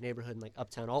populated neighborhood in like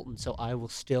Uptown Alton, so I will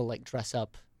still like dress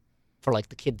up for like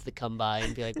the kids that come by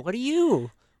and be like, "What are you?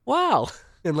 Wow!"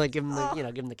 and like give them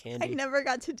give them the I candy. never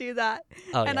got to do that,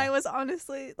 Oh and yeah. I was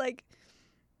honestly like,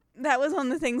 that was one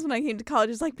of the things when I came to college.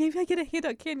 It's like maybe I get a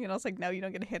handout candy, and I was like, no, you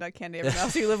don't get a handout candy. Everyone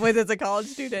else you live with is a college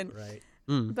student. Right.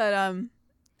 Mm. But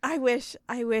I wish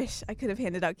I could have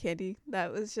handed out candy.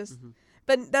 That was just, Mhm.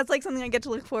 but that's like something I get to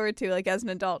look forward to. Like as an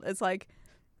adult, it's like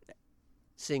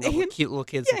Seeing all the cute little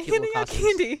kids yeah, in cute handing little out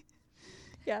costumes. candy.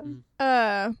 Yeah.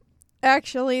 Mm.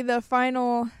 Actually, the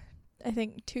final, I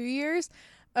think, 2 years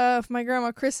of my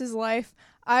grandma Chris's life,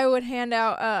 I would hand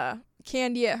out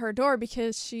candy at her door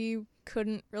because she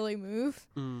couldn't really move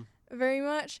Mm. very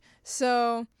much.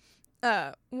 So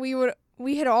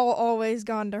we had all always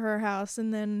gone to her house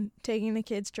and then taking the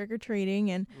kids trick or treating,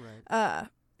 and Right.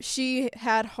 she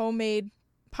had homemade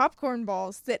popcorn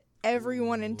balls that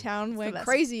everyone in town went best-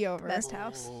 crazy over. best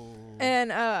house. Oh.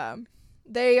 And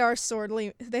they are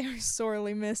sorely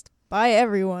missed by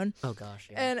everyone. Oh gosh.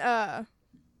 Yeah. And I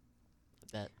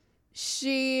bet.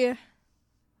 she,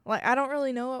 like, I don't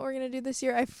really know what we're gonna do this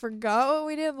year. I forgot what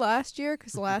we did last year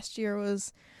because last year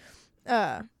was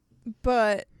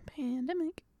but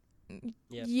Pandemic.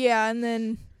 Yep. yeah, and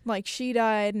then like she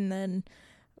died, and then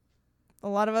a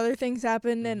lot of other things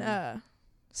happened, Mhm. and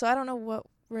so I don't know what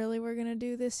really we're gonna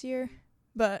do this year,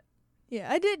 but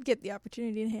yeah, I did get the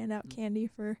opportunity to hand out candy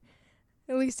for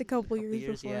at least a couple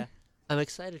years before. Yeah. I'm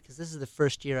excited because this is the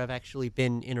first year I've actually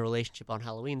been in a relationship on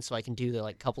Halloween, so I can do the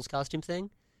like couples costume thing.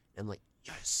 And I'm like,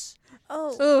 yes.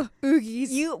 Oh, Oh,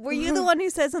 oogies! were you the one who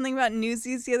said something about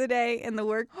Newsies the other day in the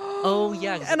work? Oh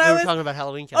yeah, 'cause And we I were was- talking about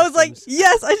Halloween I was costumes. like,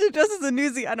 yes, I should dress as a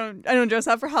newsie. I don't dress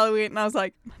up for Halloween, and I was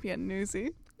like, might be a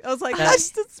newsie. I was like,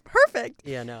 that's perfect.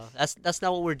 Yeah, no, that's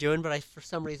not what we're doing. But for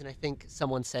some reason, I think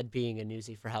someone said being a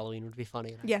newsie for Halloween would be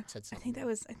funny. And Yeah, I said I something.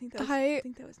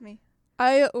 think that was me.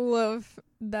 I love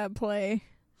that play.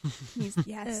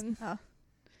 Yes. And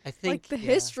I think like the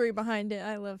yeah. history behind it,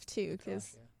 I love too, Gosh,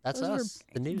 because yeah. That's those were us,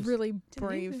 the news. really news.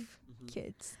 brave Mhm.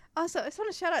 kids. Also, I just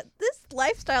want to shout out this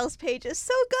lifestyles page is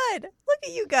so good. Look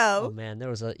at you Oh go. man,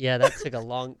 that took a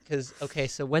long okay.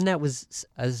 So when that was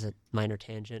as a minor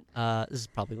tangent, this is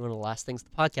probably one of the last things of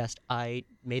the podcast. I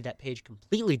made that page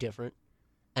completely different,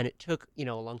 and it took a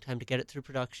long time to get it through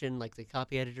production. Like the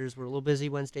copy editors were a little busy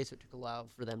Wednesday, so it took a while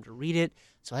for them to read it.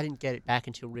 So I didn't get it back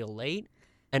until real late.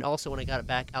 And also when I got it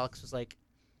back, Alex was like,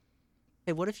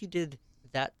 "Hey, what if you did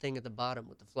that thing at the bottom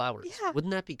with the flowers? Yeah.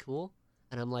 Wouldn't that be cool?"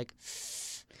 And I'm like,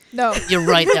 No, "You're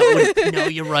right.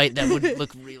 You're right. That would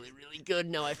look really, really good.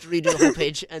 No, I have to redo the whole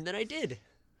page." And then I did.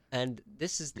 And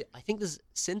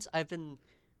since I've been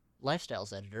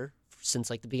lifestyles editor since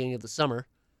like the beginning of the summer,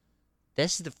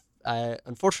 this is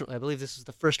unfortunately, I believe this was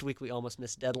the first week we almost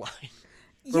missed deadline.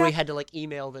 Where we had to like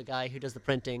email the guy who does the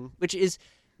printing, which is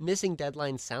missing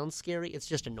deadline sounds scary. It's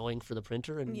just annoying for the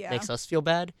printer and Yeah. makes us feel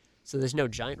bad. So there's no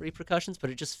giant repercussions, but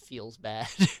it just feels bad.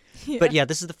 But yeah,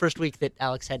 this is the first week that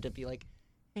Alex had to be like,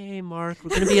 "Hey, Mark, we're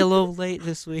gonna be a little late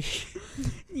this week."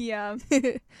 Yeah.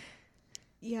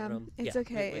 Yeah. But, It's yeah,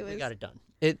 okay. We got it done.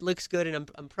 It looks good, and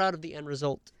I'm proud of the end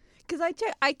result. Because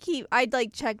I'd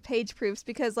like check page proofs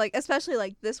because like especially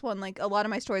like this one, like a lot of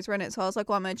my stories were in it, so I was like,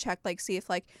 well, I'm gonna check like see if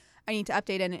like I need to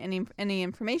update any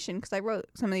information because I wrote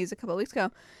some of these a couple of weeks ago,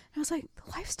 and I was like,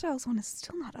 the lifestyles one is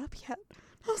still not up yet.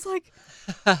 I was like,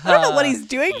 I don't know what he's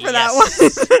doing for that one,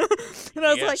 and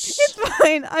I was like, Yes. it's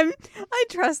fine. I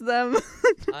trust them.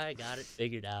 I got it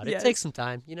figured out. Yes. It takes some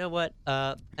time. You know what?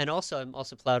 And also, I'm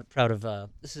also proud of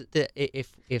this is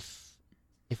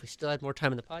if we still had more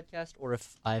time in the podcast, or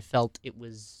if I felt it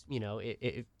was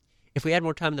if we had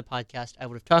more time in the podcast, I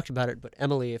would have talked about it. But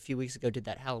Emily a few weeks ago did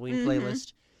that Halloween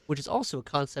playlist, which is also a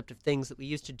concept of things that we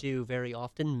used to do very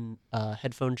often.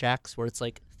 Headphone jacks, where it's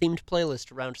like themed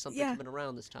playlist around something Yeah. coming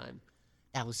around this time.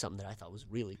 That was something that I thought was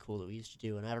really cool that we used to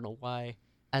do, and I don't know why.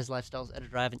 As lifestyles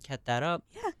editor, I haven't kept that up.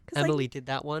 Yeah, 'cause, Emily did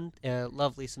that one.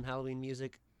 Lovely, some Halloween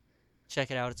music. Check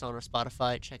it out. It's on our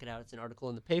Spotify. Check it out. It's an article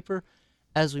in the paper.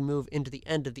 As we move into the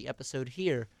end of the episode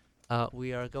here,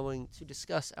 we are going to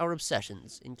discuss our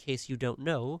obsessions. In case you don't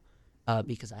know,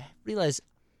 because I realize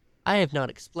I have not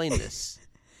explained this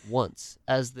once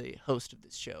as the host of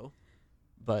this show,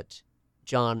 but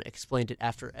John explained it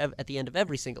at the end of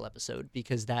every single episode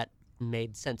because that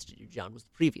made sense to do. John was the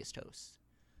previous host.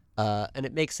 And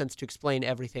it makes sense to explain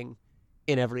everything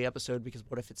in every episode because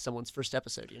what if it's someone's first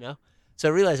episode, you know? So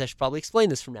I realized I should probably explain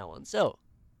this from now on. So,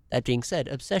 that being said,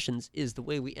 Obsessions is the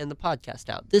way we end the podcast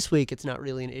out. This week, it's not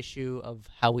really an issue of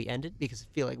how we end it because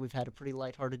I feel like we've had a pretty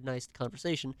lighthearted, nice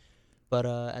conversation. But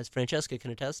as Francesca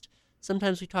can attest,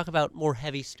 sometimes we talk about more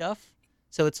heavy stuff,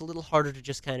 so it's a little harder to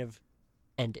just kind of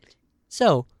end it.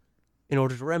 So, in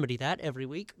order to remedy that, every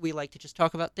week, we like to just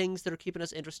talk about things that are keeping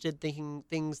us interested, thinking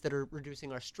things that are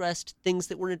reducing our stress, things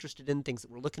that we're interested in, things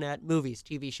that we're looking at, movies,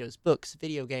 TV shows, books,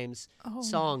 video games,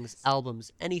 songs,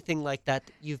 albums, anything like that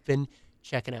you've been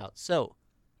checking out. So,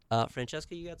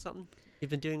 Francesca, you got something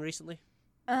you've been doing recently?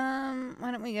 Why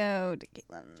don't we go to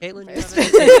Caitlin? Caitlin, you first?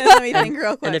 have anything? Let me think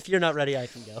real quick. And if you're not ready, I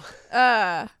can go.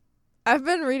 I've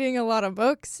been reading a lot of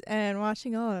books and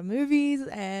watching a lot of movies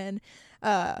and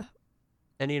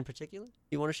Any in particular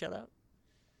you want to shout out?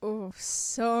 oh,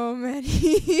 so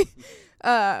many.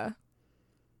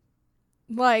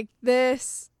 Like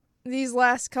these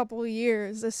last couple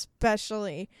years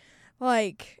especially,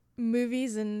 like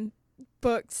movies and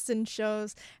books and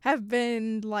shows have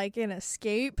been like an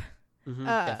escape.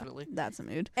 Definitely. That's a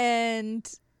mood. And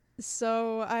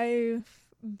so I've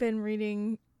been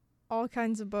reading all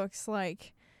kinds of books,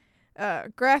 like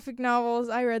graphic novels.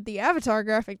 I read the Avatar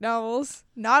graphic novels.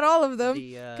 Not all of them,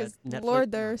 because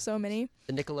Lord, there are so many.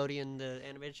 The Nickelodeon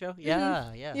animated show?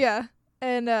 Yeah, yeah. Yeah.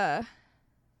 And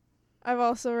I've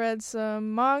also read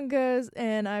some mangas,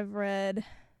 and I've read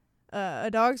A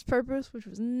Dog's Purpose, which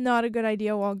was not a good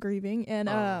idea while grieving. And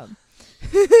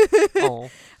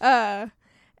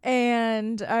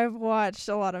and I've watched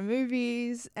a lot of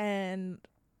movies, and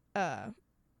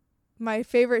my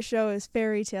favorite show is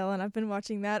Fairy Tale, and I've been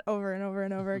watching that over and over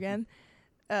and over again.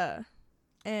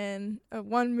 And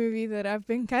one movie that I've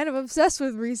been kind of obsessed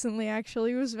with recently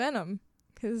actually was Venom,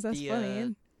 because that's funny.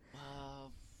 And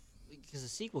because the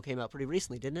sequel came out pretty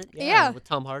recently, didn't it? Yeah. With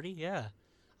Tom Hardy, yeah.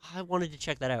 I wanted to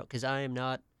check that out because I'm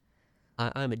a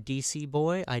DC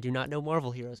boy. I do not know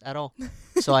Marvel heroes at all.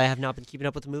 So I have not been keeping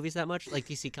up with the movies that much, like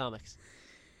DC Comics.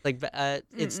 Like,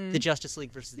 it's the Justice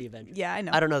League versus the Avengers. Yeah, I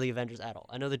know. I don't know the Avengers at all.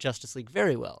 I know the Justice League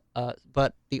very well.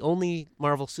 But the only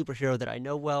Marvel superhero that I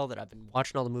know well, that I've been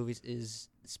watching all the movies, is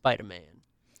Spider-Man.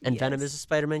 And Venom is a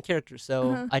Spider-Man character.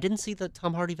 So I didn't see the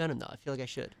Tom Hardy Venom, though. I feel like I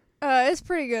should. It's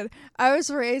pretty good. I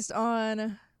was raised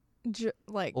on,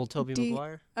 Old Tobey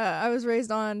Maguire? I was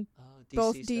raised on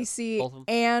both DC both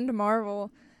and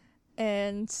Marvel.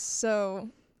 And so,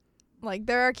 like,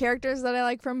 there are characters that I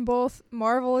like from both.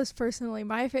 Marvel is personally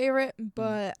my favorite,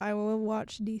 but I will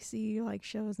watch DC, like,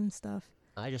 shows and stuff.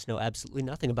 I just know absolutely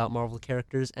nothing about Marvel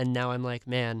characters, and now I'm like,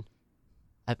 man,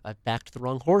 I've backed the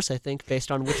wrong horse, I think, based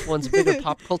on which one's a bigger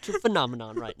pop culture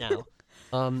phenomenon right now.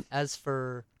 As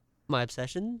for my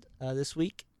obsession this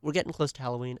week, we're getting close to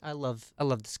Halloween. I love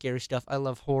the scary stuff. I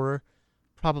love horror.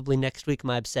 Probably next week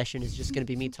my obsession is just going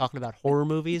to be me talking about horror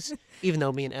movies, even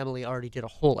though me and Emily already did a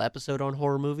whole episode on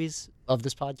horror movies of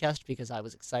this podcast because I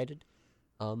was excited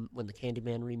when the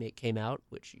Candyman remake came out,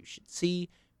 which you should see.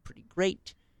 Pretty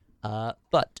great.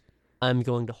 But I'm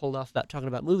going to hold off about talking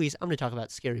about movies. I'm going to talk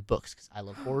about scary books because I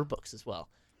love horror books as well.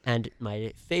 And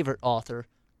my favorite author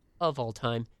of all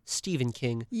time, Stephen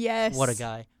King. Yes. What a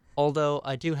guy. Although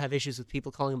I do have issues with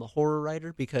people calling him a horror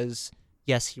writer because,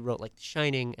 yes, he wrote like The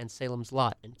Shining and Salem's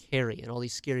Lot and Carrie and all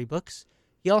these scary books.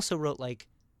 He also wrote like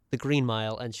The Green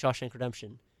Mile and Shawshank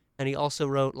Redemption. And he also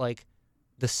wrote like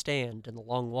The Stand and The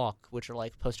Long Walk, which are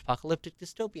like post-apocalyptic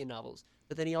dystopian novels.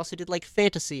 But then he also did like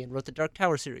fantasy and wrote the Dark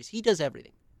Tower series. He does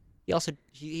everything. He also,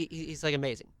 he's like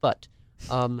amazing. But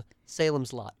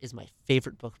Salem's Lot is my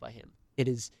favorite book by him. It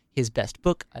is his best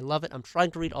book. I love it. I'm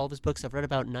trying to read all of his books. I've read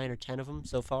about 9 or 10 of them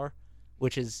so far,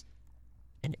 which is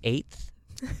an eighth.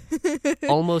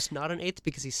 Almost not an eighth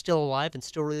because he's still alive and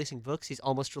still releasing books. He's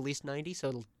almost released 90, so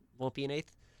it won't be an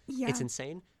eighth. Yeah. It's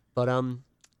insane. But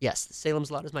yes,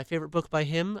 Salem's Lot is my favorite book by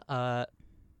him. For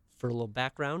a little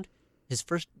background, his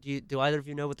first. Do either of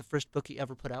you know what the first book he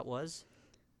ever put out was?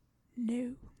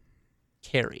 No.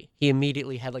 Carrie. He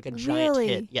immediately had like a giant Really?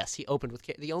 hit. Yes, he opened with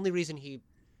Carrie. The only reason he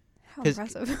How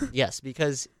impressive. yes,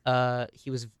 because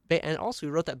he was, and also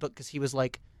he wrote that book because he was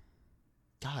like,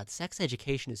 God, sex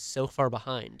education is so far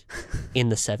behind in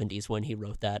the 70s when he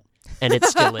wrote that, and it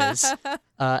still is.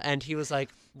 And he was like,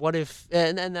 what if,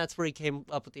 and that's where he came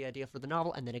up with the idea for the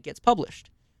novel, and then it gets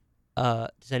published.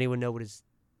 Does anyone know what his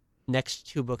next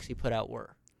 2 books he put out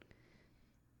were?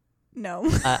 No.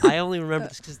 I only remember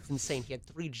this because it's insane. He had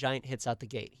 3 giant hits out the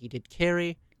gate. He did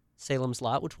Carrie, Salem's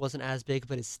Lot, which wasn't as big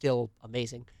but is still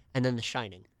amazing, and then The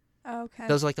Shining. Okay.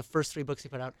 Those are like the first 3 books he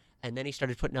put out, and then he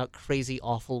started putting out crazy,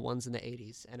 awful ones in the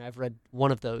 80s, and I've read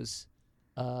one of those.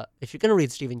 If you're going to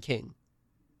read Stephen King,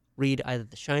 read either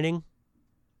The Shining,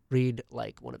 read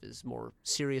like one of his more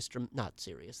serious, not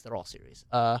serious, they're all serious.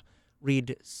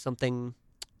 Read something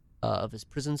of his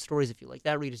prison stories if you like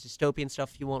that. Read his dystopian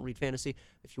stuff if you want. Read fantasy.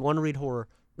 If you want to read horror,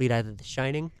 read either The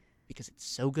Shining, because it's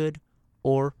so good,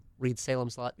 or read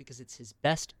Salem's Lot, because it's his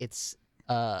best. It's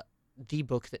the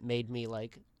book that made me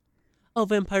like, oh,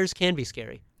 vampires can be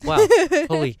scary. Wow.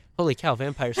 holy cow,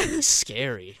 vampires can be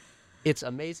scary. It's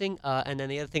amazing. And then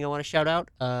the other thing I want to shout out,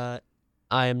 I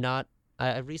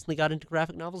recently got into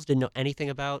graphic novels, didn't know anything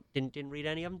about, didn't read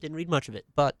any of them, didn't read much of it,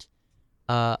 but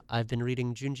I've been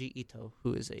reading Junji Ito,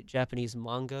 who is a Japanese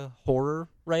manga horror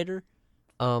writer.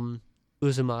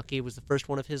 Uzumaki was the first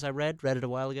one of his I read it a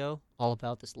while ago, all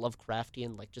about this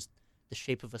Lovecraftian, like just the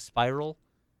shape of a spiral,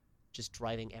 just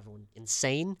driving everyone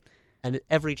insane. And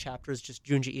every chapter is just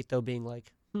Junji Ito being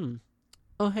like,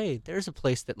 oh hey, there's a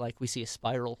place that like we see a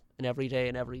spiral in every day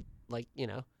and every, like, you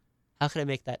know, how can I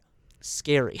make that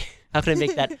scary? How can I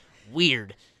make that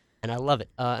weird? And I love it.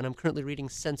 And I'm currently reading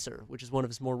Censor, which is one of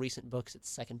his more recent books. It's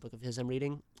the second book of his I'm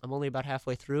reading. I'm only about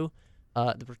halfway through.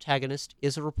 The protagonist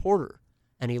is a reporter,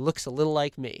 and he looks a little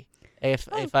like me.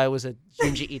 If I was a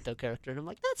Junji Ito character, and I'm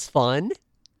like, that's fun.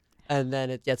 And then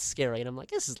it gets scary, and I'm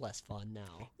like, this is less fun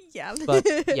now. Yeah. But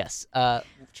yes,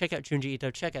 check out Junji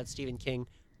Ito, check out Stephen King.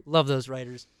 Love those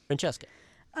writers. Francesca.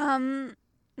 Mine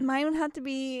would have to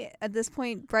be, at this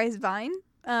point, Bryce Vine.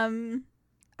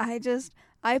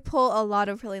 I pull a lot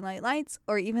of really late nights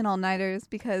or even all-nighters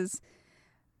because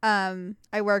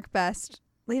I work best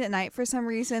late at night for some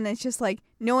reason. It's just like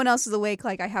no one else is awake.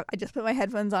 Like I just put my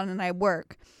headphones on and I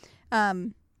work.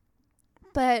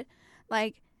 But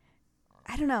like,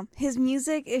 I don't know. His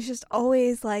music is just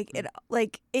always like it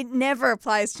never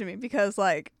applies to me because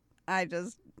like I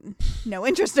just no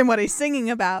interest in what he's singing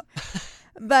about.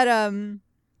 But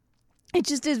it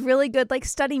just is really good like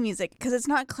study music because it's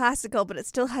not classical, but it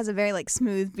still has a very like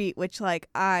smooth beat, which like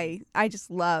I just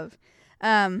love.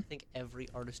 I think every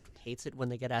artist hates it when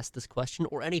they get asked this question,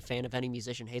 or any fan of any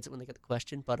musician hates it when they get the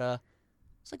question. But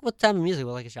it's like, what type of music?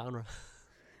 What, like a genre?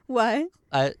 What?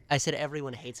 I said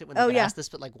everyone hates it when they get asked this,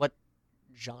 but like what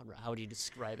genre? How would you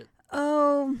describe it?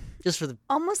 Oh, just for the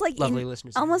almost like lovely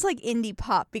listeners. Almost like indie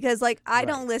pop, because like I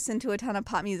don't listen to a ton of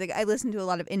pop music. I listen to a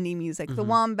lot of indie music. Mm-hmm. The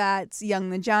Wombats, Young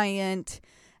the Giant,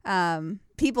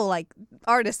 people like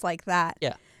artists like that.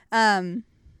 Yeah.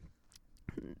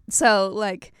 So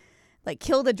like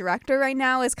Kill the Director right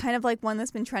now is kind of like one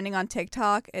that's been trending on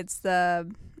TikTok. It's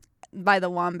by the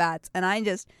Wombats, and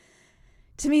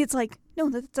to me it's like, no,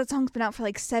 that song's been out for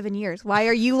like 7 years. Why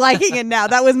are you liking it now?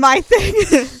 That was my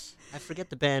thing. I forget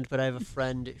the band, but I have a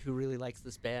friend who really likes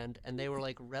this band, and they were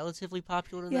like relatively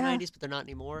popular in the 90s, but they're not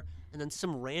anymore. And then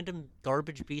some random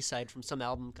garbage B-side from some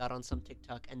album got on some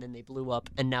TikTok, and then they blew up,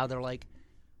 and now they're like,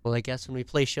 well, I guess when we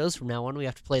play shows from now on, we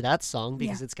have to play that song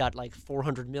because it's got like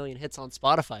 400 million hits on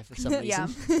Spotify for some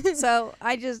reason. Yeah. So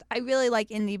I really like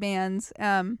indie bands.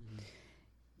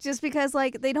 Just because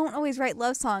like they don't always write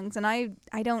love songs, and I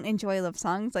don't enjoy love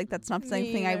songs. Like that's not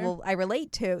something I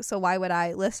relate to. So why would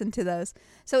I listen to those?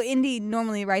 So indie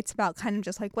normally writes about kind of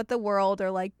just like what the world,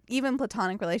 or like even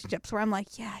platonic relationships, where I'm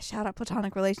like, yeah, shout out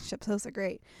platonic relationships. Those are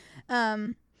great.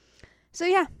 So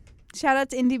yeah, shout out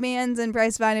to indie bands and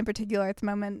Bryce Vine in particular at the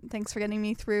moment. Thanks for getting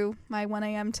me through my 1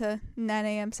 a.m. to 9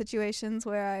 a.m. situations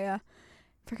where I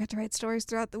forgot to write stories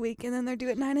throughout the week, and then they're due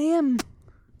at 9 a.m.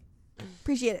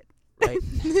 Appreciate it. Right.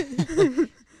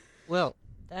 Well,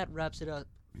 that wraps it up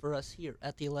for us here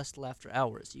at the Alestal After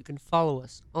Hours. You can follow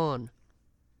us on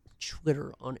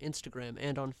Twitter, on Instagram,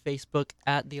 and on Facebook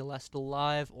at the Alestal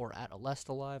Live, or at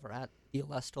Alestal Live, or at the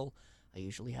Alestal. I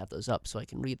usually have those up so I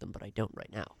can read them, but I don't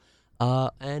right now.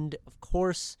 And of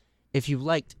course, if you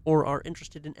liked or are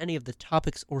interested in any of the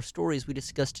topics or stories we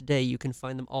discussed today, you can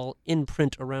find them all in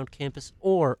print around campus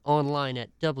or online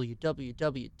at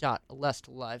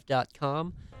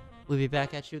www.alestallive.com. We'll be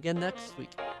back at you again next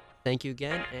week. Thank you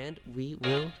again, and we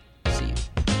will see you.